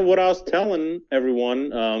 That's kind of what I was telling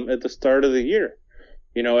everyone at the start of the year.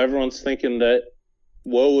 You know, everyone's thinking that,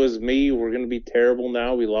 woe is me, we're going to be terrible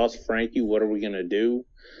now. We lost Frankie. What are we going to do?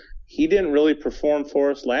 He didn't really perform for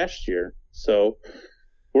us last year. So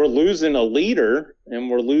we're losing a leader, and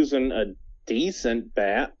we're losing a decent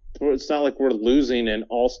bat. It's not like we're losing an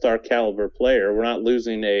all-star caliber player. We're not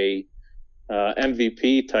losing a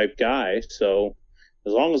MVP type guy. So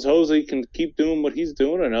as long as Jose can keep doing what he's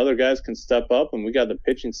doing and other guys can step up, and we got the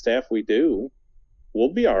pitching staff we do,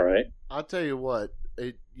 we'll be all right. I'll tell you what,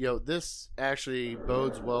 this actually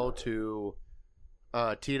bodes well to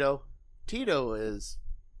Tito.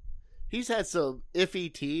 He's had some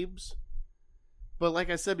iffy teams, but like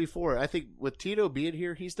I said before, I think with Tito being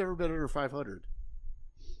here, he's never been under 500.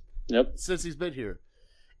 Yep. Since he's been here.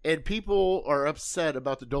 And people are upset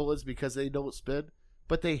about the Dolans because they don't spin,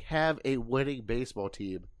 but they have a winning baseball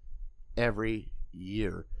team every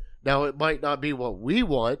year. Now, it might not be what we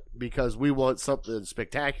want, because we want something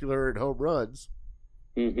spectacular and home runs.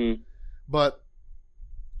 Mm-hmm. But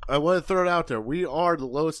I want to throw it out there. We are the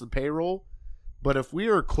lowest in payroll, but if we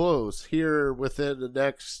are close here within the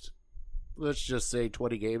next, let's just say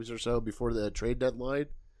 20 games or so before the trade deadline,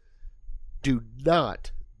 do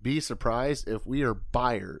not be surprised if we are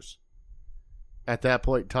buyers at that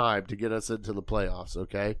point in time to get us into the playoffs,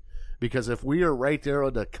 okay? Because if we are right there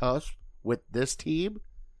on the cusp with this team,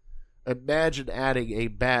 imagine adding a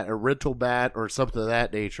rental bat or something of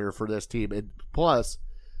that nature for this team. And plus,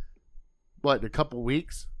 in a couple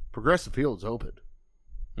weeks, Progressive Field's open.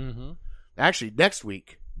 Mm-hmm. Actually, next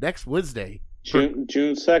Wednesday, June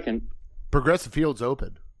 2nd. Progressive Field's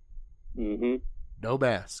open. Mm-hmm. No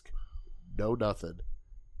mask. No nothing.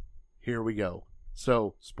 Here we go.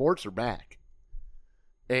 So, sports are back.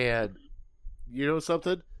 And, you know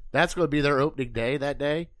something? That's going to be their opening day that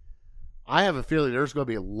day. I have a feeling there's going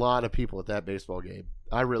to be a lot of people at that baseball game.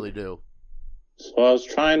 I really do. So I was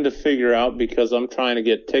trying to figure out, because I'm trying to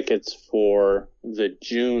get tickets for the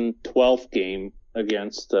June 12th game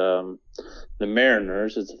against the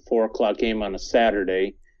Mariners. It's a 4:00 game on a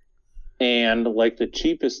Saturday. And like the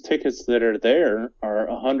cheapest tickets that are there are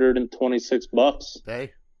 $126.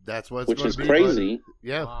 Hey, that's what's which going is to be crazy. Buddy.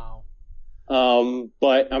 Yeah. Wow.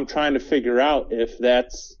 But I'm trying to figure out if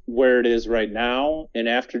that's where it is right now, and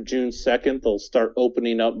after June 2nd they'll start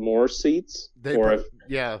opening up more seats. That's where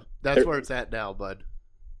it's at now, bud.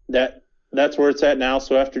 That's where it's at now.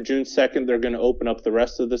 So after June 2nd, they're going to open up the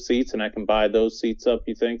rest of the seats, and I can buy those seats up.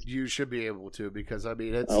 You think? You should be able to, because I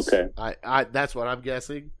mean, it's okay. I that's what I'm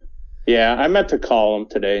guessing. Yeah, I meant to call them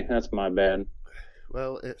today. That's my bad.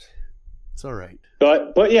 Well, it's all right.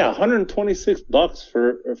 But yeah,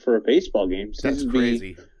 $126 for a baseball game seems That's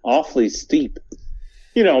crazy. To be awfully steep.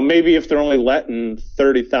 You know, maybe if they're only letting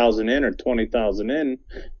 30,000 in or 20,000 in,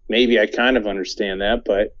 maybe I kind of understand that.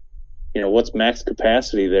 But you know, what's max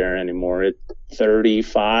capacity there anymore? It's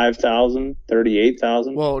 35,000,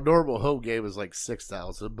 38,000. Well, a normal home game is like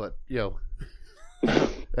 6,000, but you know.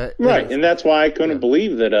 Right, and that's why I couldn't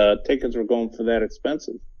believe that tickets were going for that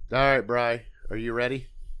expensive. All right, Bri, are you ready?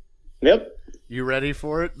 Yep. You ready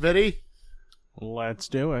for it, Vinny? Let's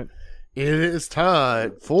do it. It is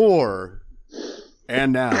time for...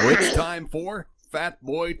 And now it's time for Fat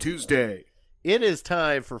Boy Tuesday. It is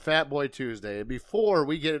time for Fat Boy Tuesday. And before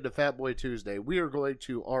we get into Fat Boy Tuesday, we are going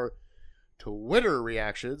to our Twitter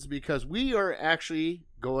reactions, because we are actually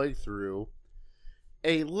going through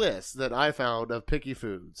a list that I found of picky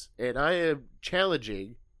foods. And I am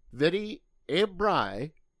challenging Vinny and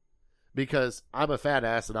Bri, because I'm a fat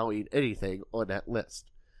ass and I'll eat anything on that list.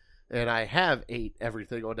 And I have ate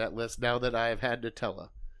everything on that list now that I have had Nutella.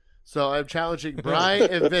 So I'm challenging Bri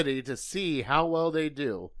and Vinny to see how well they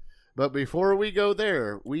do. But before we go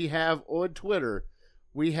there, we have on Twitter,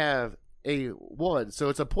 we have a 1. So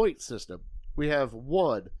it's a point system. We have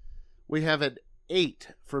 1. We have an 8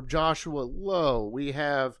 from Joshua Lowe. We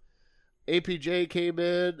have APJ came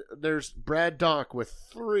in. There's Brad Dock with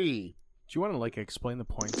 3. Do you want to explain the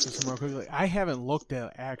point system real quickly? I haven't looked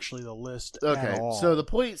at actually the list Okay, at all. so the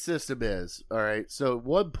point system is, all right, so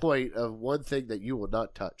 1 point of one thing that you will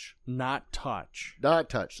not touch. Not touch. Not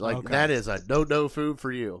touch. Okay. That is a no food for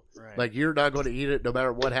you. Right. You're not going to eat it no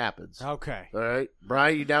matter what happens. Okay. All right.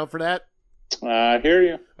 Brian, you down for that? I hear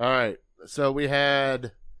you. All right. So we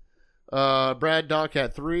had Brad Dock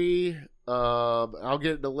at 3. I'll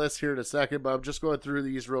get in the list here in a second, but I'm just going through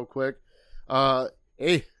these real quick.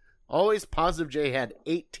 Always Positive J had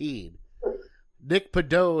 18. Nick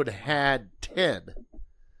Padone had 10.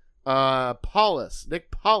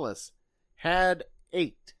 Nick Paulus had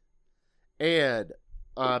 8. And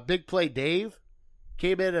Big Play Dave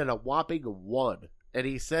came in at a whopping 1. And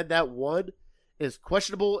he said that 1 is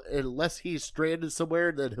questionable unless he's stranded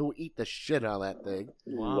somewhere, then he'll eat the shit out of that thing.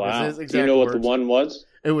 Wow. Do you know what the 1 was?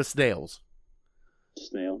 It was snails.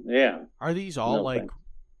 Snail. Yeah. Are these all thanks.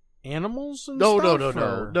 animals and No. stuff?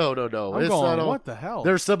 No. I'm It's going, not all, what the hell?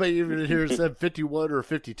 There's somebody even here who said 51 or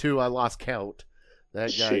 52. I lost count. That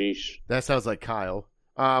guy. Sheesh. That sounds like Kyle.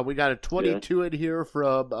 We got a 22 in here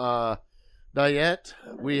from Nayette.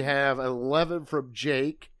 We have 11 from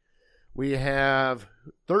Jake. We have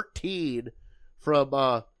 13 from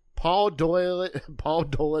Paul Doyle. Paul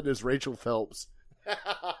Dolan is Rachel Phelps.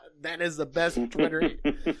 That is the best Twitter.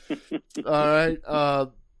 All right.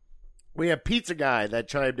 We have Pizza Guy that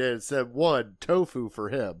chimed in and said 1 tofu for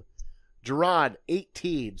him. Gerard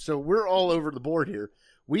 18. So we're all over the board here.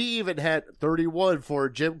 We even had 31 for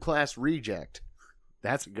Gym Class Reject.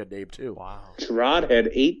 That's a good name too. Wow. Gerard had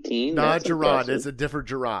 18. Not That's Gerard. impressive. It's a different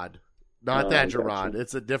Gerard. Not that Gerard.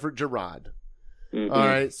 It's a different Gerard. Mhm. All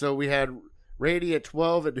right. So we had Randy at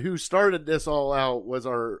 12, and who started this all out was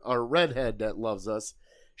our redhead that loves us.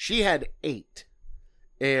 She had 8,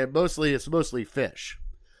 and it's mostly fish.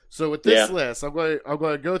 So with this list, I'm going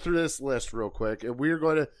to go through this list real quick, and we're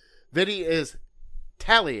going to. Vinny is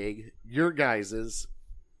tallying your guys'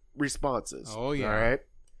 responses. Oh yeah. All right.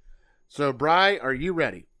 So Bri, are you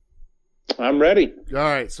ready? I'm ready. All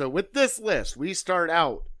right. So with this list, we start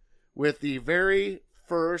out with the very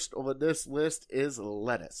first on this list is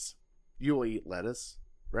lettuce. You will eat lettuce,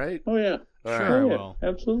 right? Oh yeah, All Sure, right. I Oh, yeah. will.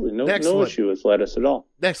 Absolutely, no Next no one. issue with lettuce at all.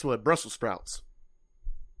 Next one, Brussels sprouts.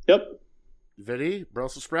 Yep. Vinny,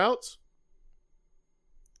 Brussels sprouts?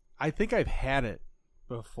 I think I've had it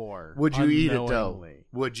before. Would you eat it, though? unknowingly.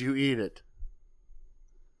 Would you eat it?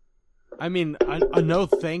 I mean, a no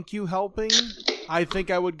thank you helping, I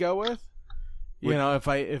think I would go with. You Would- know, if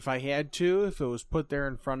I had to, if it was put there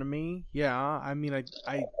in front of me, yeah. I mean,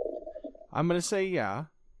 I'm gonna say yeah,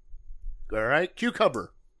 All right,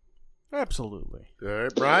 cucumber. absolutely. All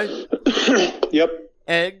right, Brian. Yep.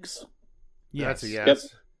 Eggs. Yes. That's a yes. Yep.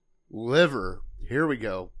 Liver. Here we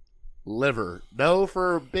go. Liver. No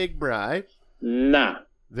for Big Bry. Nah.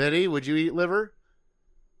 Vinny, would you eat liver?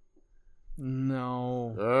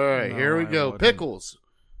 No. All right, No, here we I go. wouldn't. Pickles.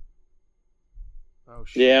 Oh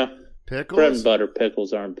shit. Yeah. Bread Pickles. and butter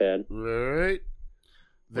pickles aren't bad. All right.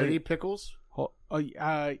 Vinny, Wait. pickles.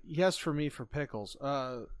 Yes for me for pickles.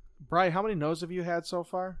 Brian, how many no's have you had so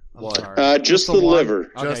far? I'm One. sorry. Just the one?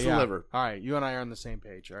 liver. Okay, Just the yeah. liver. All right, you and I are on the same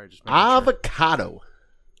page. All right, just making sure. Avocado.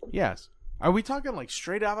 Yes. Are we talking like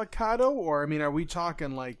straight avocado, or I mean, are we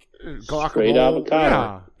talking like Guacamole. Straight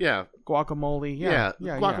avocado. yeah, Yeah. guacamole? Yeah.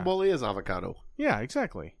 Yeah, Guacamole is avocado. Yeah,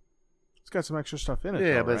 exactly. It's got some extra stuff in it.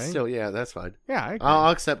 Yeah, though, but right? still, yeah, that's fine. Yeah, I agree.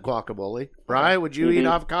 I'll accept guacamole. Brian, would you eat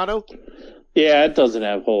Mhm. avocado? Yeah, it doesn't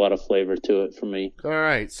have a whole lot of flavor to it for me. All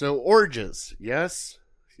right. So oranges, yes,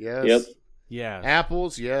 yes. Yep. yeah.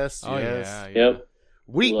 Apples, yes, Oh yes. yeah. Yep.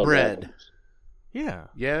 Wheat Love bread, apples. Yeah.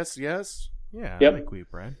 yes, yes. Yeah. Yep. I like wheat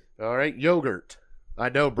bread. All right. Yogurt. I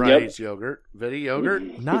know Brian Yep. eats yogurt. Vinny, yogurt.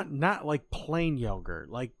 Not like plain yogurt,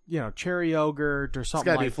 like cherry yogurt or something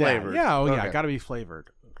gotta be like flavored. that. Yeah. Oh yeah. Okay. Got to be flavored.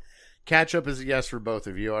 Ketchup is a yes for both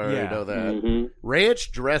of you. I already Yeah. know that. hmm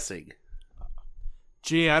Ranch dressing.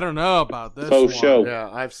 Gee, I don't know about this Faux one. show. Yeah,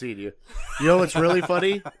 I've seen you. You know what's really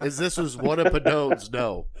funny is this was one of Padone's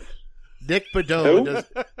no. Nick Padone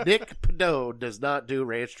does not do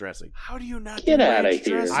ranch dressing. How do you not Get do outta ranch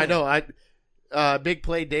here. dressing? I know. Big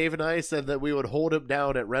Play Dave and I said that we would hold him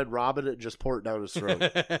down at Red Robin and just pour it down his throat.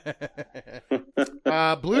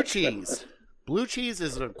 Blue cheese. Blue cheese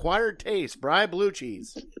is an acquired taste. Bry blue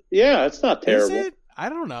cheese. Yeah, it's not Is terrible. it? I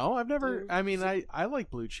don't know. I've never. I mean, I like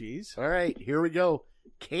blue cheese. All right, here we go.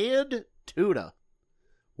 Canned tuna.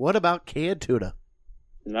 What about canned tuna?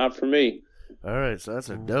 Not for me. All right, so that's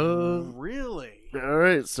a no. Really? All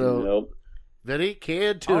right, so Nope. Vinny,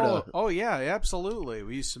 canned tuna. Oh yeah, absolutely.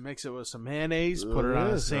 We used to mix it with some mayonnaise, put it on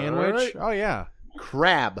a Yes, sandwich. all right. Oh yeah.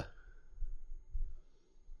 Crab.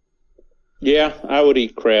 Yeah, I would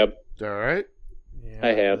eat crab, All right. Yeah, I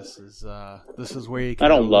have. This is where you I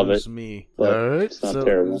don't love lose it. me. but All right. it's not so,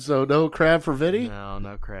 terrible. So no crab for Vinny?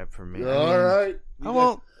 No crab for me. All right. Oh,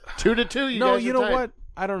 well, 2-2. no, guys you are know tied. what?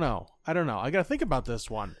 I don't know. I got to think about this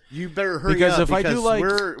one. You better hurry Because up if I do because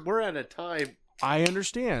like- we're at a time. I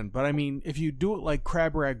understand, but I mean, if you do it like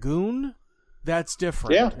crab ragoon, that's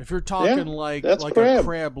different. Yeah. If you're talking Yeah, like that's a crab.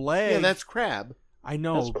 crab leg, Yeah, that's crab. I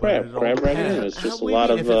know. That's but crab. it all Crab ragoon depends. is just How a do you lot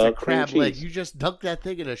mean of if it's a cream crab leg, cheese. you just dunk that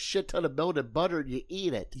thing in a shit ton of melted butter and you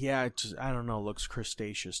eat it. Yeah, it just, I don't know. Looks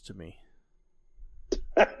crustaceous to me.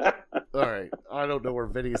 All right. I don't know where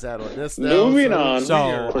Vinny's at on this now. Moving on. So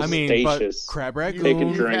Weird. I mean, but Crustaceous. crab Take a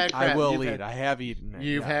ragoon, drink. I will You've eat. had- I have eaten it.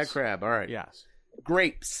 You've had yes. crab. All right. Yes.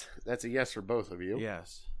 Grapes. That's a yes for both of you.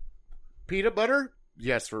 Yes. Peanut butter?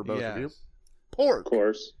 Yes for both yes. of you. Pork? Of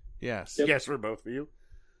course. Yes. Yep. Yes for both of you.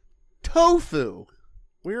 Tofu.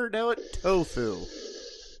 We're now at tofu.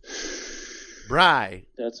 Bry.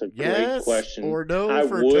 That's a great Yes question. or no I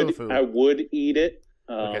for would, tofu? I would eat it.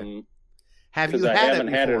 Okay. Have Because you I had haven't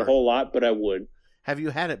it had it a before? whole lot, but I would. Have you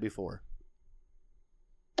had it before?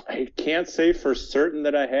 I can't say for certain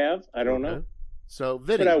that I have. I don't know, Okay. So,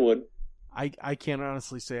 Vinny. but I would. I can't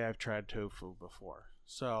honestly say I've tried tofu before.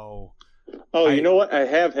 So Oh, I- you know what? I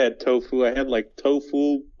have had tofu. I had like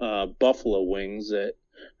tofu buffalo wings that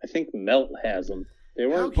I think Melt has them. They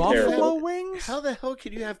weren't How buffalo terrible. wings? How the hell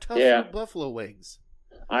can you have tofu Yeah. buffalo wings?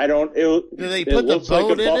 I don't. It, Do they it put the looks like a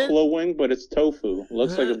bone in it? buffalo wing, but it's tofu. It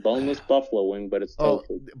looks like a boneless buffalo wing, but it's Oh,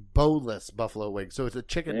 tofu. boneless buffalo wings. So it's a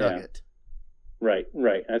chicken Yeah. nugget. Right.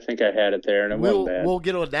 I think I had it there, and it We'll wasn't bad. we'll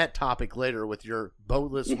get on that topic later with your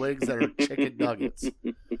boneless wings that are chicken nuggets. All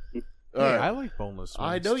Yeah, right. I like boneless wings.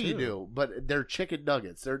 I know you too. do, but they're chicken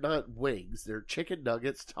nuggets. They're not wings. They're chicken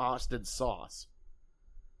nuggets tossed in sauce.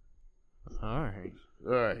 All right.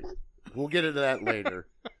 All right. We'll get into that later.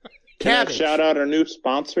 Can I Cabbage. shout out our new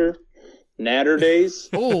sponsor, Natter Days,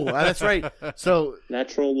 Oh, that's right. So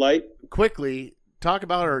Natural Light. quickly talk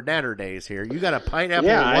about our natter days here. You got a pineapple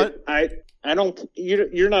Yeah, what? I I don't.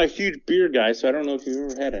 You're not a huge beer guy, so I don't know if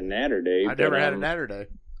you've ever had a Natter Day. I never had a Natter Day.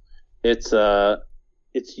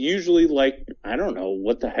 It's usually like, I don't know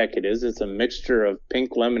what the heck it is. It's a mixture of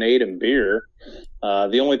pink lemonade and beer.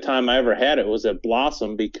 The only time I ever had it was at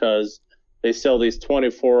Blossom because they sell these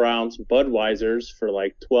 24-ounce Budweisers for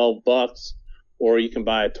like $12, or you can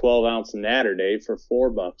buy a 12-ounce Natter Day for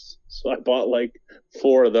 $4. So I bought like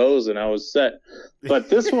 4 of those and I was set. But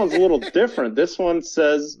this one's a little different. This one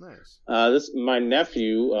says, Nice. my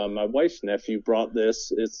nephew, my wife's nephew brought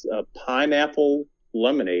this. It's a pineapple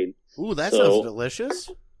lemonade. Ooh, that So- sounds delicious.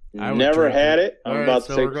 I would Never drink had it. it. I'm All right, about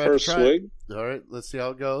so to we're take going the to first try swig. All right, let's see how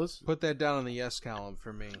it goes. Put that down on the yes column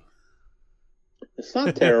for me. It's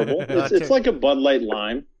not terrible. It's like a Bud Light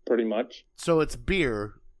Lime, pretty much. So it's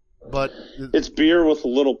beer, but It's beer with a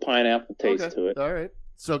little pineapple taste okay. to it. All right.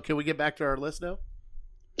 So can we get back to our list now?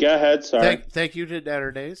 Go ahead. Sorry. Thank you to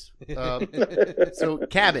Natter Days. So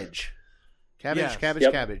cabbage, Yes.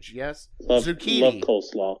 Yep. cabbage. Yes. love Zucchini.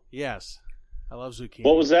 coleslaw. Yes. I love zucchini.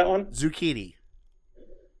 What was that one? Zucchini.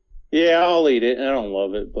 Yeah, I'll eat it. I don't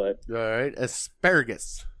love it, but All right.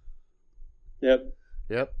 Asparagus. yep.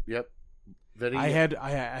 Yep. Vinny? I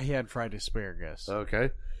had fried asparagus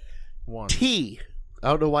Okay. once. Tea. I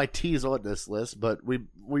don't know why tea's on this list, but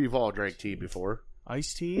we've all drank tea before.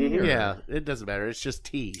 Iced tea? Mhm. or- Yeah, it doesn't matter. It's just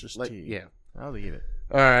tea. Just Like, tea. Yeah. I'll eat it.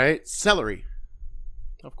 All right. Celery.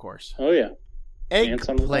 Of course. Oh yeah. Ants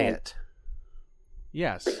on the Eggplant.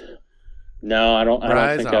 Yes. No, I don't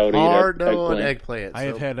Bry's think I would a eat hard it. no on eggplant. I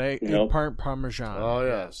have had Nope. eggplant parmesan. Oh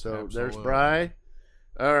yeah. Yes, So there's absolutely. Bry.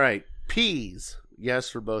 All right. Peas. Yes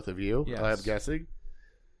for both of you. Yes. I'm guessing.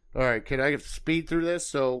 All right. Can I speed through this?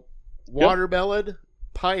 So watermelon,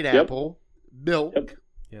 pineapple, milk. Yep.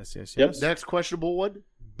 Yes. Yep. Next questionable one: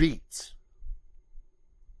 beets.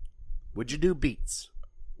 Would you do beets?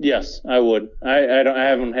 Yes, I would. I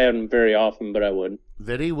haven't had them very often, but I would.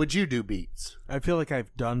 Vinny, would you do beets? I feel like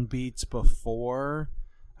I've done beets before.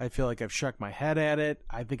 I feel like I've shook my head at it.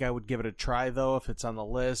 I think I would give it a try though if it's on the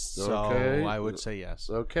list. So Okay. I would say yes.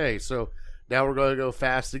 Okay. So now we're going to go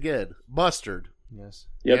fast again. Mustard. Yes.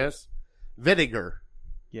 Yep. Yes. Vinegar.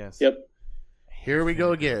 Yes. Yep. Here we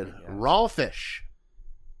go again. Yes. Raw fish.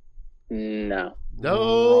 No. No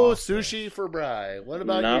Raw sushi fish. for Bry. What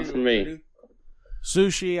about Not you? for me. Vinny?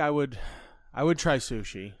 Sushi, I would try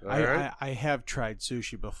sushi. All right. I have tried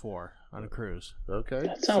sushi before on a cruise. Okay.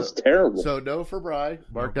 That sounds terrible. So no for Bry.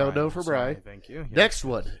 Mark down no for Sorry, Bry. Thank you. Yes. Next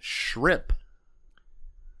one, shrimp.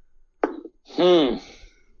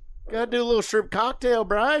 Gotta do a little shrimp cocktail,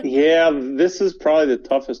 Bry. Yeah, this is probably the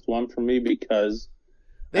toughest one for me because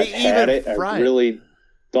They I've had even it. fry I it. really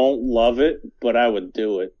don't love it, but I would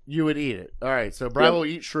do it. You would eat it. All right, so Bry Yep. will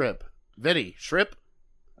eat shrimp. Vinny, shrimp?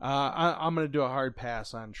 I'm going to do a hard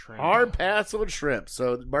pass on shrimp. Hard pass on shrimp.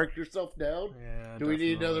 So mark yourself down. Yeah, Do we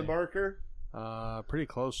need another definitely. marker? Pretty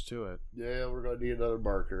close to it. Yeah, we're going to need another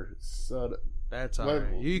marker. So, That's all well,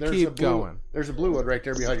 right. You there's a keep blue- going. There's a blue one right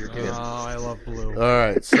there behind your Oh, kid. I love blue. All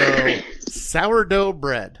right, so sourdough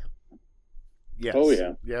bread. Yes. Oh,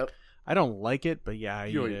 yeah. Yep. I don't like it, but yeah, I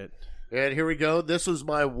You eat eat it. And here we go. This was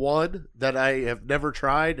my one that I have never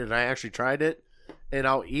tried, and I actually tried it, and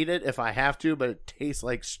I'll eat it if I have to, but it tastes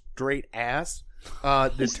like straight ass. It's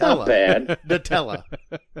not Nutella. bad. Nutella.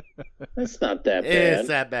 It's not that bad. It's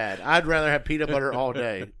that bad. I'd rather have peanut butter all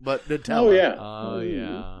day, but Nutella. Oh yeah. Oh,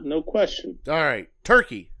 yeah. No question. All right.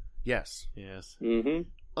 Turkey. Yes. Yes. Mm-hmm.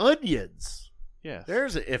 Onions. Yes.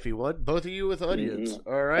 There's an iffy one. Both of you with onions. Mhm.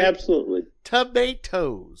 All right. Absolutely.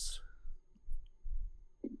 Tomatoes.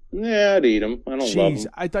 Yeah, I'd eat them. I don't love Jeez,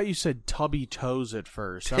 them. I thought you said tubby toes at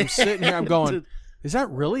first. I'm sitting here, I'm going, is that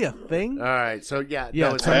really a thing? All right. So yeah,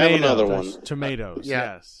 no, it's I have tomatoes. another one. Tomatoes,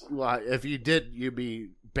 Yeah. yes. well, if you did, you'd be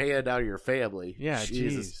banned out of your family. Yeah,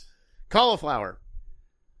 Jesus. jeez. Cauliflower.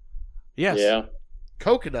 Yes. Yeah.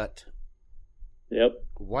 Coconut. Yep.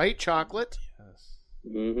 White chocolate. Yes.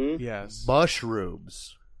 Mm-hmm. Yes.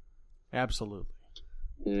 Mushrooms. Absolutely.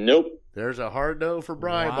 Nope. There's a hard no for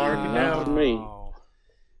Brian. Wow. Mark it Not for down. me.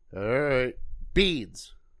 All right.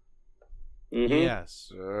 Beans. Mm-hmm.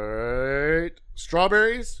 Yes. All right.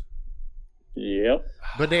 Strawberries. Yep.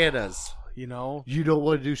 Bananas. You know, You don't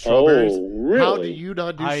want to do strawberries? Oh, really? How do you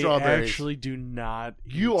not do I strawberries? actually do not.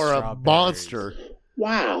 You eat are a strawberries. monster.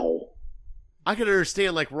 Wow. I can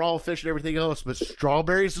understand like raw fish and everything else, but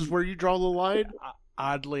strawberries is where you draw the line.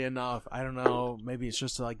 Oddly enough, I don't know. Maybe it's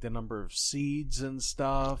just like the number of seeds and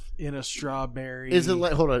stuff in a strawberry. Is it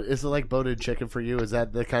like hold on? Is it like bone-in chicken for you? Is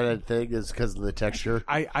that the kind of thing? Is because of the texture?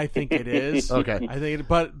 I think it is. Okay. I think it,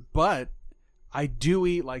 but I do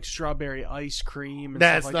eat like strawberry ice cream. And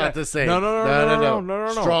That's stuff not like the same. No.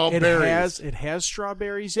 Strawberries. It has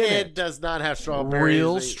strawberries in It it. does not have strawberries.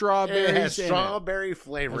 Real It strawberries has in it. strawberry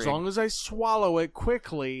flavoring. As long as I swallow it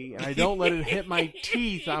quickly and I don't let it hit my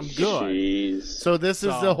teeth, I'm good. Jeez. So this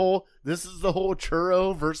is the whole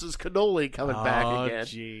churro versus cannoli coming back again.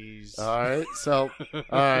 Jeez. All right. So all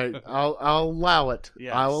right, I'll allow it.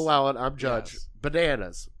 Yes. I'll allow it. I'm judge. Yes.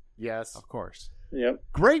 Bananas. Yes. Of course. Yep.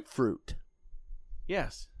 Grapefruit.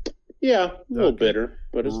 Yes. Yeah, a little Okay. bitter,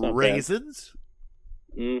 but it's not Raisins.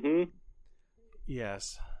 bad. Mm-hmm.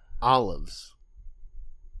 Yes. Olives.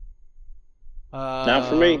 Not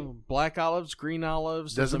for me. Black olives, green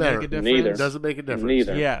olives. Doesn't does it matter. Make a difference? Neither. Doesn't make a difference.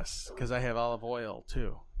 Neither. Yes, because I have olive oil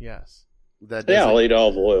too. Yes. That Yeah, doesn't- I'll eat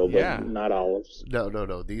olive oil, but Yeah. not olives.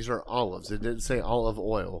 No. These are olives. It didn't say olive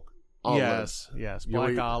oil. Olives. Yes. You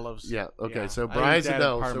Black eat- olives. Yeah. Okay. So I eat Bry's a that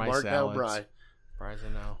no. as part So of my mark down salads. Bry. Bry's a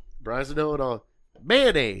no. Bry's a no and all.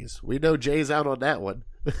 Mayonnaise. We know Jay's out on that one.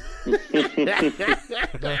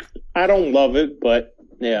 I don't love it, but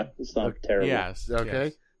yeah, it's not terrible. Yes. Okay.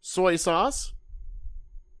 Yes. Soy sauce.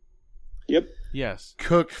 Yep. Yes.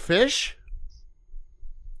 Cooked fish.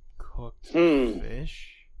 Cooked Hmm. fish.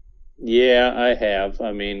 Yeah, I have.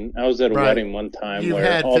 I mean, I was at a Right. wedding one time You've where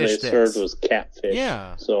had all they fish sticks. served was catfish.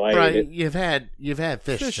 Yeah. So I ate Right. it. You've had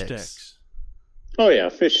fish, Fish sticks. sticks. Oh yeah,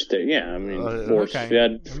 fish stick. Yeah, I mean, force okay.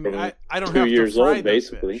 fed I from mean, I don't 2 have years to fry old, the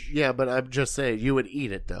basically. fish. Yeah, but I'm just saying you would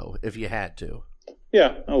eat it though if you had to.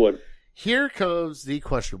 Yeah, I would. Here comes the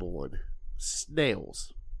questionable one: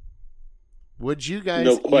 snails. Would you guys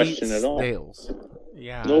No question eat at all. snails?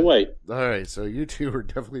 Yeah. No way. All right, so you two are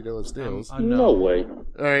definitely doing snails. I'm No way. All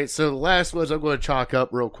right, so the last ones I'm going to chalk up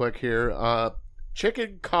real quick here.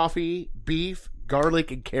 Chicken, coffee, beef,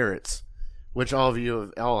 garlic, and carrots, which all of you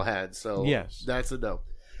have all had. So Yes. that's a no.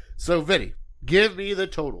 So Vinny, give me the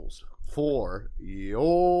totals for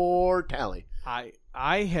your tally.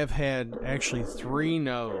 I have had actually 3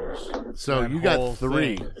 no's. So that you got whole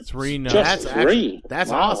 3. thing. 3 no's. Just That's 3. actually- that's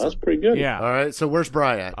Wow, awesome. That's pretty good. Yeah. All right, so where's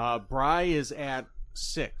Bry at? Bry is at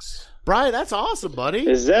 6. Brian, that's awesome, buddy.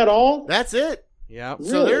 Is that all? That's it. Yep.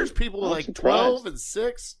 Really? So there's people I'm like surprised. 12 and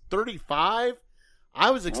 6, 35.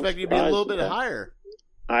 I was expecting to be a little bit surprised at that. higher.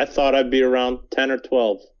 I thought I'd be around 10 or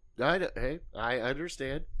 12. Hey, I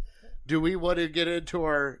understand. Do we want to get into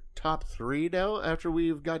our top 3 now after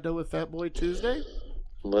we've got done with Fat Boy Tuesday?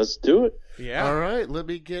 Let's do it. Yeah. All right, let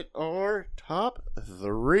me get our top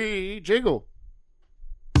 3 jingle.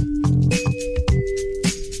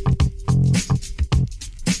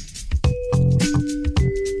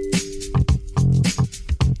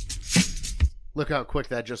 Look how quick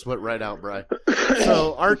that just went right out, Bri.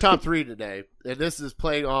 So our top 3 today, and this is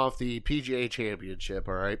playing off the PGA Championship,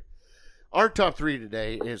 all right? Our top 3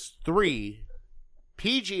 today is 3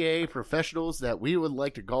 PGA professionals that we would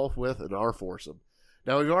like to golf with in our foursome.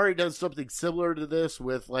 Now, we've already done something similar to this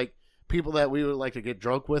with, like, people that we would like to get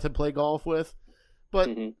drunk with and play golf with, but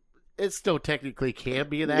Mhm. it still technically can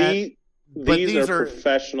be that. These are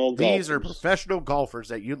professional golfers. These are professional golfers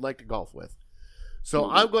that you'd like to golf with. So Mhm.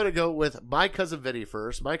 I'm going to go with my cousin Vinny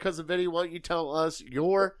first. My cousin Vinny, why don't you tell us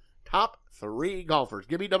your top 3 golfers?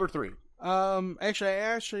 Give me number 3. Actually, I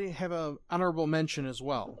actually have an honorable mention as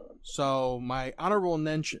well. So my honorable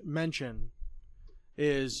mention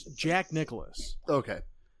is Jack Nicklaus, Okay.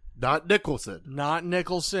 Not Nicholson. not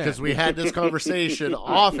Nicholson. Because we had this conversation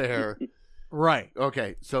off air. Right.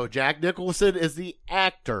 Okay, so Jack Nicholson is the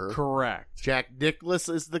actor. Correct. Jack Nicklaus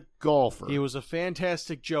is the golfer. He was a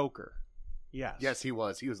fantastic joker. Yes. Yes, he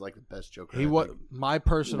was. He was like the best Joker. He I was think. my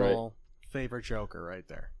personal favorite Joker right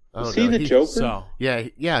there. Oh, Is no, he the Joker? So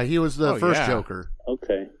Yeah, he was the Oh, first yeah. Joker.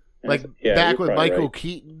 Okay. Like Yeah, back you're with probably Michael right.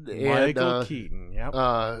 Keaton and Michael Keaton.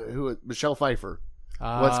 Yep. Michelle Pfeiffer.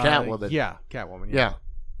 what's Catwoman? Yeah, Catwoman. Yeah.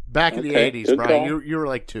 Back in the Okay, 80s, good Brian. call. You were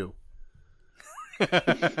like 2. All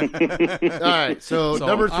right, so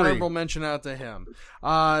number 3. Honorable mention out to him.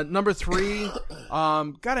 Number 3,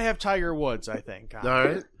 gotta have Tiger Woods. I think. All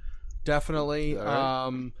right. Definitely. All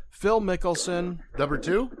right. Phil Mickelson. Number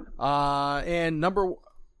 2? And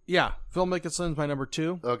Phil Mickelson's my number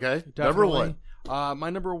 2. Okay. Definitely. Number 1. My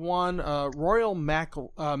number 1, Royal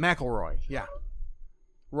McIlroy. Yeah.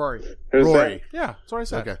 Rory. Who's Rory. Yeah, that's what I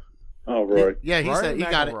said. Okay. that? Oh, Rory. Yeah, he Rory said he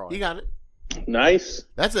got it. McIlroy. He got it. Nice.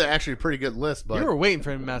 That's actually a pretty good list, but You were waiting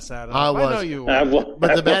for him to mess that up. I was. know you I were. wa- but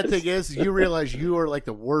the I bad was. thing is you realize you are like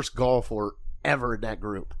the worst golfer ever in that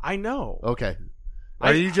group. I know. Okay.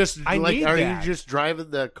 I- Are you just I like need are that. you just driving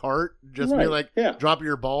the cart, just be Right, like yeah. drop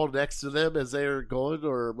your ball next to them as they're going,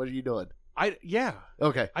 or what are you doing? Yeah.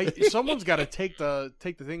 Okay. Someone's got to take the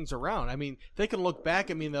things around. I mean, they can look back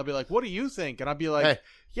at me and they'll be like, "What do you think?" And I'll be like, Hey.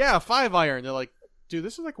 "Yeah, 5-iron." They're like, "Dude,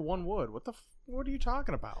 this is like 1 wood. What are you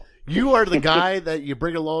talking about?" You are the guy that you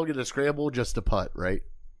bring along in a scramble just to putt, right?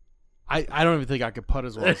 I don't even think I could putt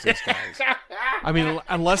as well as these guys. I mean,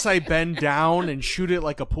 unless I bend down and shoot it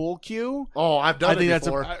like a pool cue. Oh, I've done I think it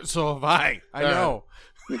before. so have I. I know.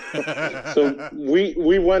 So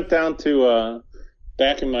we went down to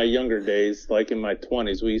back in my younger days, like in my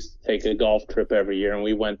 20s, we used to take a golf trip every year, and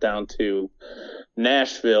we went down to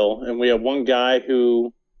Nashville, and we had one guy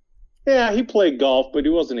who, yeah, he played golf, but he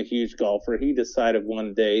wasn't a huge golfer. He decided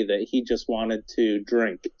one day that he just wanted to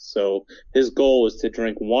drink. So his goal was to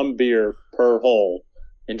drink 1 beer per hole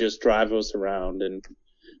and just drive us around. And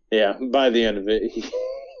yeah, by the end of it, he,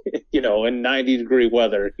 in 90-degree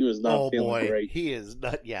weather, he was not feeling great. He is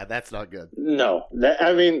not. Yeah, that's not good. No,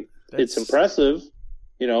 it's impressive.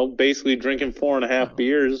 Basically drinking 4.5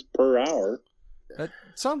 beers per hour. That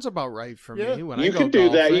sounds about right for Yeah. me. When You I go could do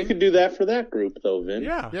that. golfing. You could do that for that group, though, Vin.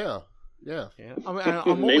 Yeah. Yeah. I mean,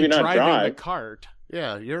 I'm Maybe only not driving the drive. cart.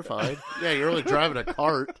 Yeah, you're fine. Yeah, you're only driving a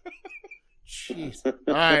cart. Jeez.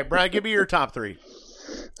 All right, Brad, give me your top 3.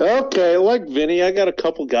 Okay, like Vinny, I got a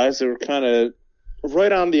couple guys that were kind of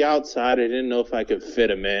right on the outside. I didn't know if I could fit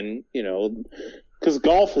them in, because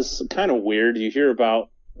golf is kind of weird. You hear about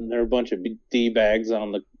there are a bunch of D-bags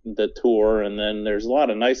on the tour, and then there's a lot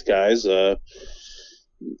of nice guys.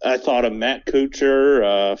 I thought of Matt Kuchar,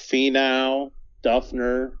 Finau,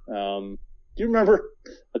 Duffner. Do you remember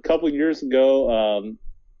a couple years ago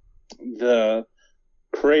the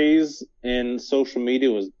craze in social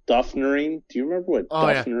media was Duffnering? Do you remember what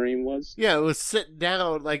Duffnering was? Yeah, it was sitting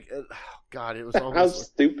down like, God, it was How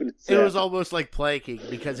almost. stupid is It that? was almost like planking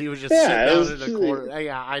because he was just Yeah, sitting it down was in the just- corner.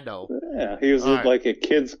 Yeah, I know. Yeah, he was All right. like a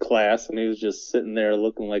kid's class, and he was just sitting there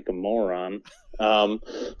looking like a moron.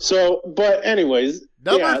 But anyways,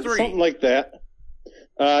 Number 3. something like that.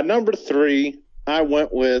 Number 3, I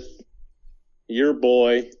went with your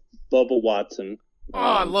boy Bubba Watson. Oh,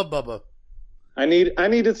 I love Bubba. I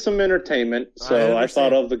needed some entertainment, so I understand.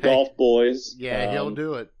 thought of the Hey. Golf Boys. Yeah, he'll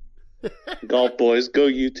do it. Golf Boys, go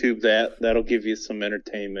YouTube that. That'll give you some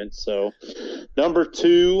entertainment. So, number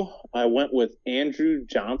 2, I went with Andrew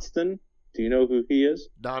Johnston. Do you know who he is?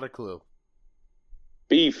 Not a clue.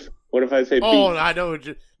 Beef. What if I say Oh, beef? I know.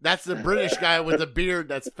 That's the British guy with a beard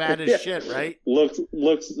that's fat as Yeah. shit, right?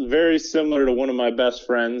 Looks very similar to one of my best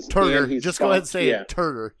friends. Turner. And he's Just go ahead and say yeah. it.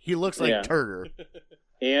 Turner. He looks like Yeah. Turner.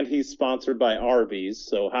 And he's sponsored by Arby's,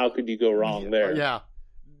 so how could you go wrong there? Yeah.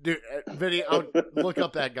 Dude, Vinny, I'll look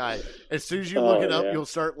up that guy. As soon as you look it up, yeah. you'll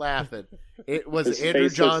start laughing. It was His Andrew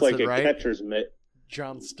face looks Johnson, like a right? catcher's mitt.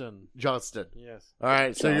 Johnston. Johnston. Yes. All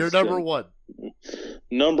right, so you're Johnston. number 1.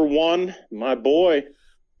 Number 1, my boy.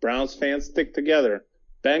 Browns fans stick together.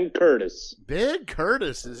 Ben Curtis. Ben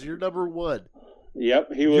Curtis is your number 1.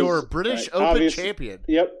 Yep, he was Your British Open obvious- champion.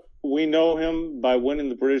 Yep, we know him by winning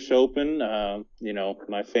the British Open.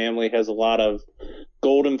 My family has a lot of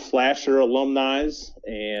Golden Flasher alumni,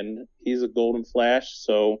 and he's a Golden Flash.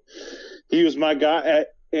 So he was my guy.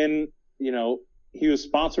 He was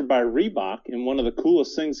sponsored by Reebok, and one of the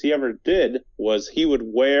coolest things he ever did was he would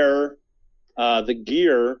wear the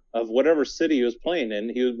gear of whatever city he was playing in.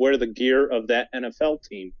 He would wear the gear of that NFL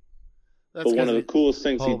team. That's But one of the 'cause coolest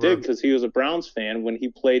things he Homer. did, because he was a Browns fan, when he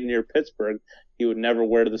played near Pittsburgh, he would never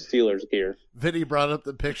wear the Steelers gear. Vinny brought up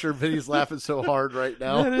the picture. Vinny's laughing so hard right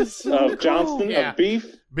now. That is so cool. Johnston Yeah. of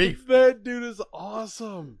Beef. Beef. That dude is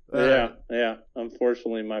awesome. Yeah.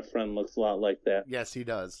 Unfortunately, my friend looks a lot like that. Yes, he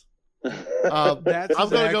does. That's I'm his gonna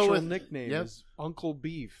go actual with- nickname. Yep. Is Uncle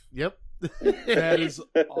Beef. Yep. That is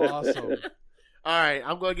awesome. All right,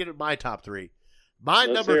 I'm going to get my top 3. My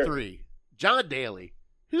Let's number hear it. 3, John Daly.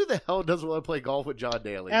 Who the hell doesn't want to play golf with John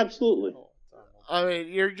Daly? Absolutely. I mean,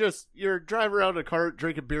 you're driving around in a car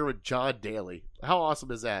drinking beer with John Daly. How awesome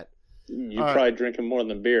is that? You're All right. probably drinking more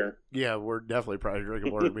than beer. Yeah, we're definitely probably drinking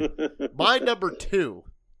more than me. My number 2,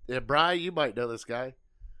 and Brian, you might know this guy,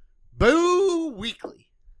 Boo Weekly.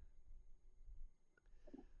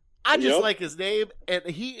 I just Yep. like his name, and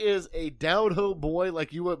he is a down-home boy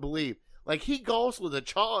like you wouldn't believe. Like, he golfs with a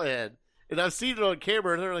chaw in, and I've seen it on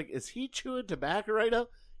camera, and they're like, is he chewing tobacco right now?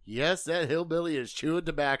 Yes, that hillbilly is chewing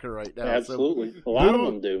tobacco right now. Absolutely. So, a lot Boo- of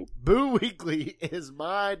them do. Boo Weekly is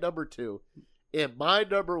my number 2. And my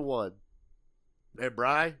number 1, and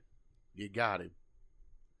Bri, you got him.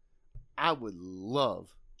 I would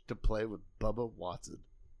love to play with Bubba Watson.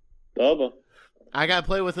 Bubba. I got to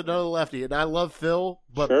play with another lefty, and I love Phil,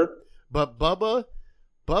 but Sure. but Bubba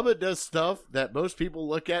does stuff that most people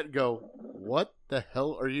look at and go, what the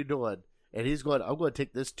hell are you doing? and he's going, I'm going to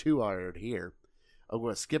take this 2-iron here. I'm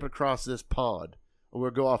going to skip across this pond. I'm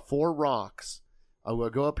going to go off 4 rocks. I'm going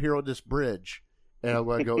to go up here on this bridge, and I'm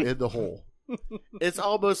going to go in the hole. It's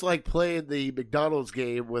almost like playing the McDonald's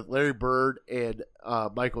game with Larry Bird and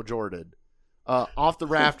Michael Jordan. Off the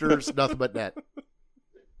rafters, nothing but net.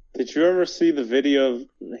 Did you ever see the video of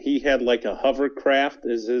he had like a hovercraft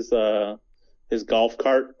as his golf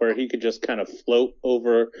cart where he could just kind of float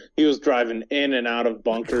over? He was driving in and out of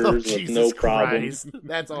bunkers with no problems.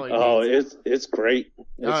 That's all he needs. It's great.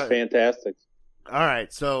 It's fantastic. All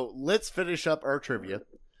right, so let's finish up our trivia.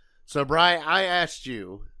 So, Brian, I asked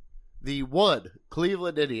you the one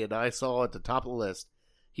Cleveland Indian I saw at the top of the list.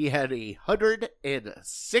 He had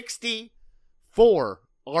 164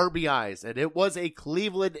 RBIs, and it was a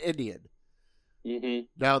Cleveland Indian. Mm-hmm.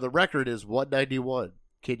 Now, the record is 191.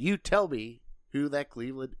 Can you tell me who that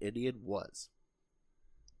Cleveland Indian was?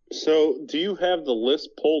 So, do you have the list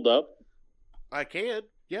pulled up? I can,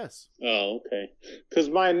 yes. Oh, okay. Because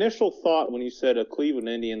my initial thought when you said a Cleveland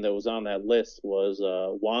Indian that was on that list was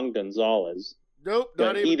Juan Gonzalez. Nope,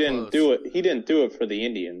 not even he didn't close. do it. He didn't do it for the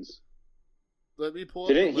Indians. Let me pull up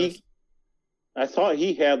the list. I thought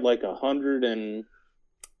he had like 100 and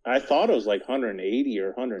I thought it was like 180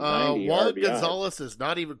 or 190 Juan RBI. Gonzalez is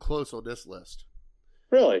not even close on this list.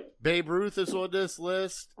 Really? Babe Ruth is on this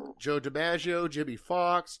list. Joe DiMaggio, Jimmy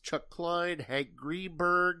Fox, Chuck Klein, Hank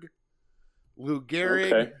Greenberg, Lou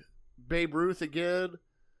Gehrig, Babe Ruth again.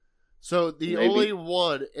 So the only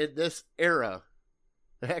one in this era,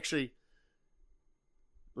 actually,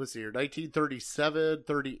 let's see here, 1937,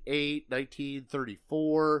 38,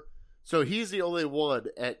 1934. So he's the only one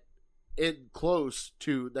in close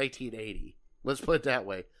to 1980. Let's put it that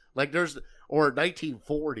way. Like or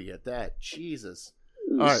 1940 at that. Jesus.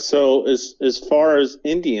 All right. So as far as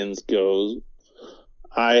Indians goes,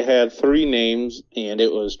 I had 3 names, and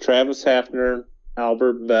it was Travis Hafner,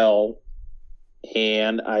 Albert Bell,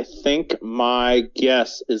 and I think my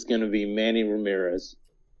guess is going to be Manny Ramirez.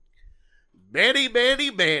 Manny Ramirez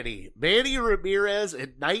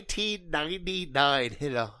in 1999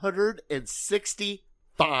 hit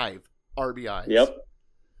 165 RBIs. Yep.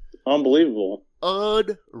 Unbelievable.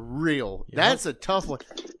 Unreal. Yep. That's a tough one.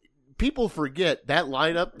 People forget that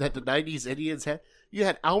lineup that the 90s Indians had. You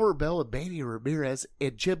had Albert Bell and Manny Ramirez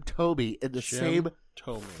and Jim Thome in the same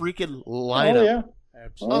freaking lineup. Oh, yeah.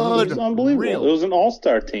 Absolutely. It was unbelievable. It was an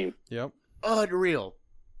all-star team. Yep. Unreal.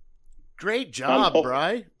 Great job,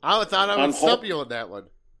 Bri. I thought I would stump you on that one.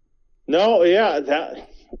 No, yeah,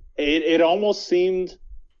 it almost seemed,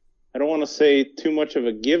 I don't want to say too much of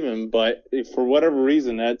a given, but for whatever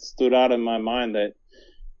reason that stood out in my mind that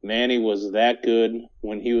Manny was that good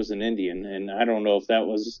when he was an Indian, and I don't know if that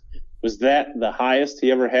was that the highest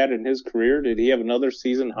he ever had in his career? Did he have another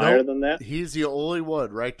season higher than that? He's the only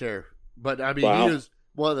one right there. But I mean, He was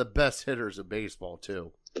one of the best hitters in baseball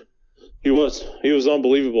too. He was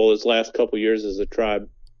unbelievable his last couple years as a Tribe.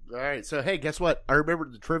 All right, so hey, guess what? I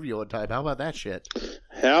remembered the trivia one time. How about that shit?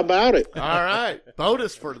 How about it? All right,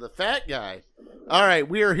 bonus for the fat guy. All right,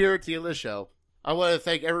 we are here at the end of the show. I want to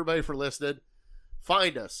thank everybody for listening.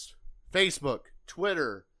 Find us, Facebook,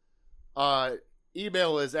 Twitter.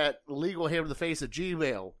 Email is at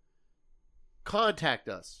legalhamtotheface@gmail.com. Contact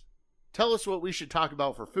us. Tell us what we should talk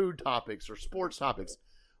about for food topics or sports topics.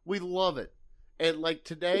 We love it. And like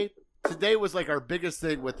today was like our biggest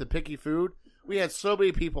thing with the picky food. We had so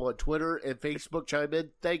many people on Twitter and Facebook chime in.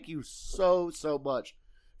 Thank you so much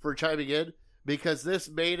for chiming in, because this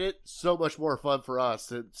made it so much more fun for us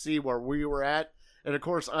to see where we were at. And of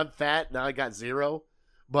course, I'm fat, now I got 0.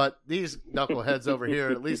 But these knuckleheads over here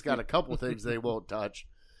at least got a couple things they won't touch.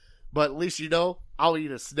 But at least I'll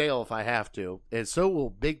eat a snail if I have to. And so will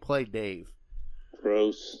Big Play Dave.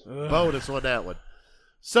 Gross. Bonus on that one.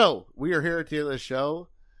 So, we are here at the end of the show.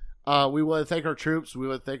 We want to thank our troops. We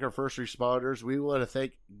want to thank our first responders. We want to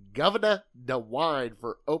thank Governor DeWine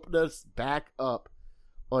for opening us back up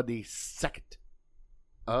on the 2nd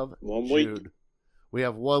of June. Week. We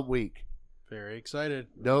have 1 week. Very excited.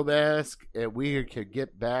 No mask, and we can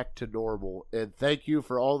get back to normal. And thank you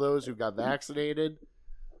for all those who got vaccinated.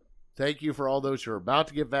 Thank you for all those who are about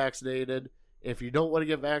to get vaccinated. If you don't want to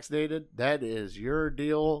get vaccinated, that is your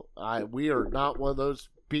deal. We are not one of those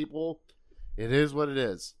people. It is what it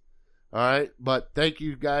is. All right? But thank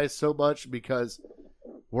you guys so much, because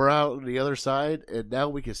we're out on the other side, and now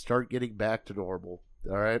we can start getting back to normal.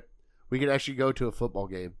 All right? We can actually go to a football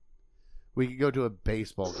game. We can go to a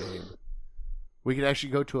baseball game. We can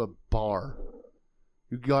actually go to a bar.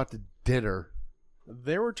 You go out to dinner.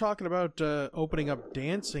 They were talking about opening up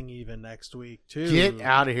dancing even next week, too. Get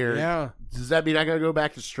out of here. Yeah. Does that mean I got to go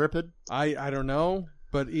back to stripping? I don't know.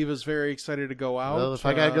 but Eva's very excited to go out. Well, if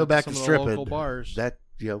I gotta go back some to of the stripping, local bars. that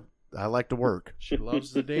I like to work. She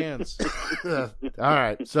loves to dance. All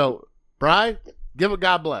right, so Bri, give a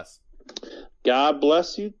God bless. God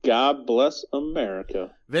bless you. God bless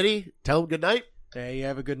America. Vinny, tell him good night. Hey,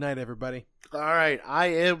 have a good night, everybody. All right, I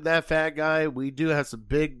am that fat guy. We do have some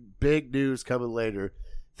big news coming later.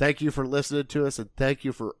 Thank you for listening to us, and thank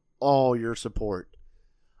you for all your support.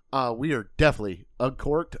 We are definitely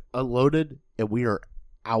uncorked, unloaded, and we are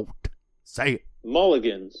out. Say it.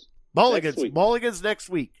 Mulligans. Mulligans next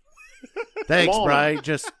week. Thanks, Come on. Brian.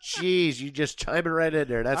 Jeez, you just chiming right in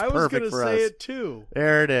there. That's I was perfect gonna for say us. it too.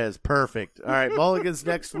 There it is. Perfect. All right, Mulligans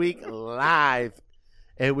next week live,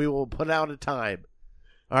 and we will put out a time.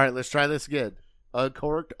 All right, let's try this again.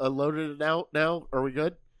 Uncorked, unloaded, and out now. Are we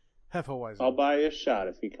good? Hefeweizen. I'll buy you a shot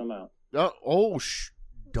if you come out.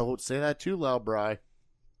 Don't say that too loud, Bri.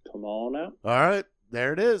 Come on out. All right,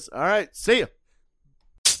 there it is. All right, see ya.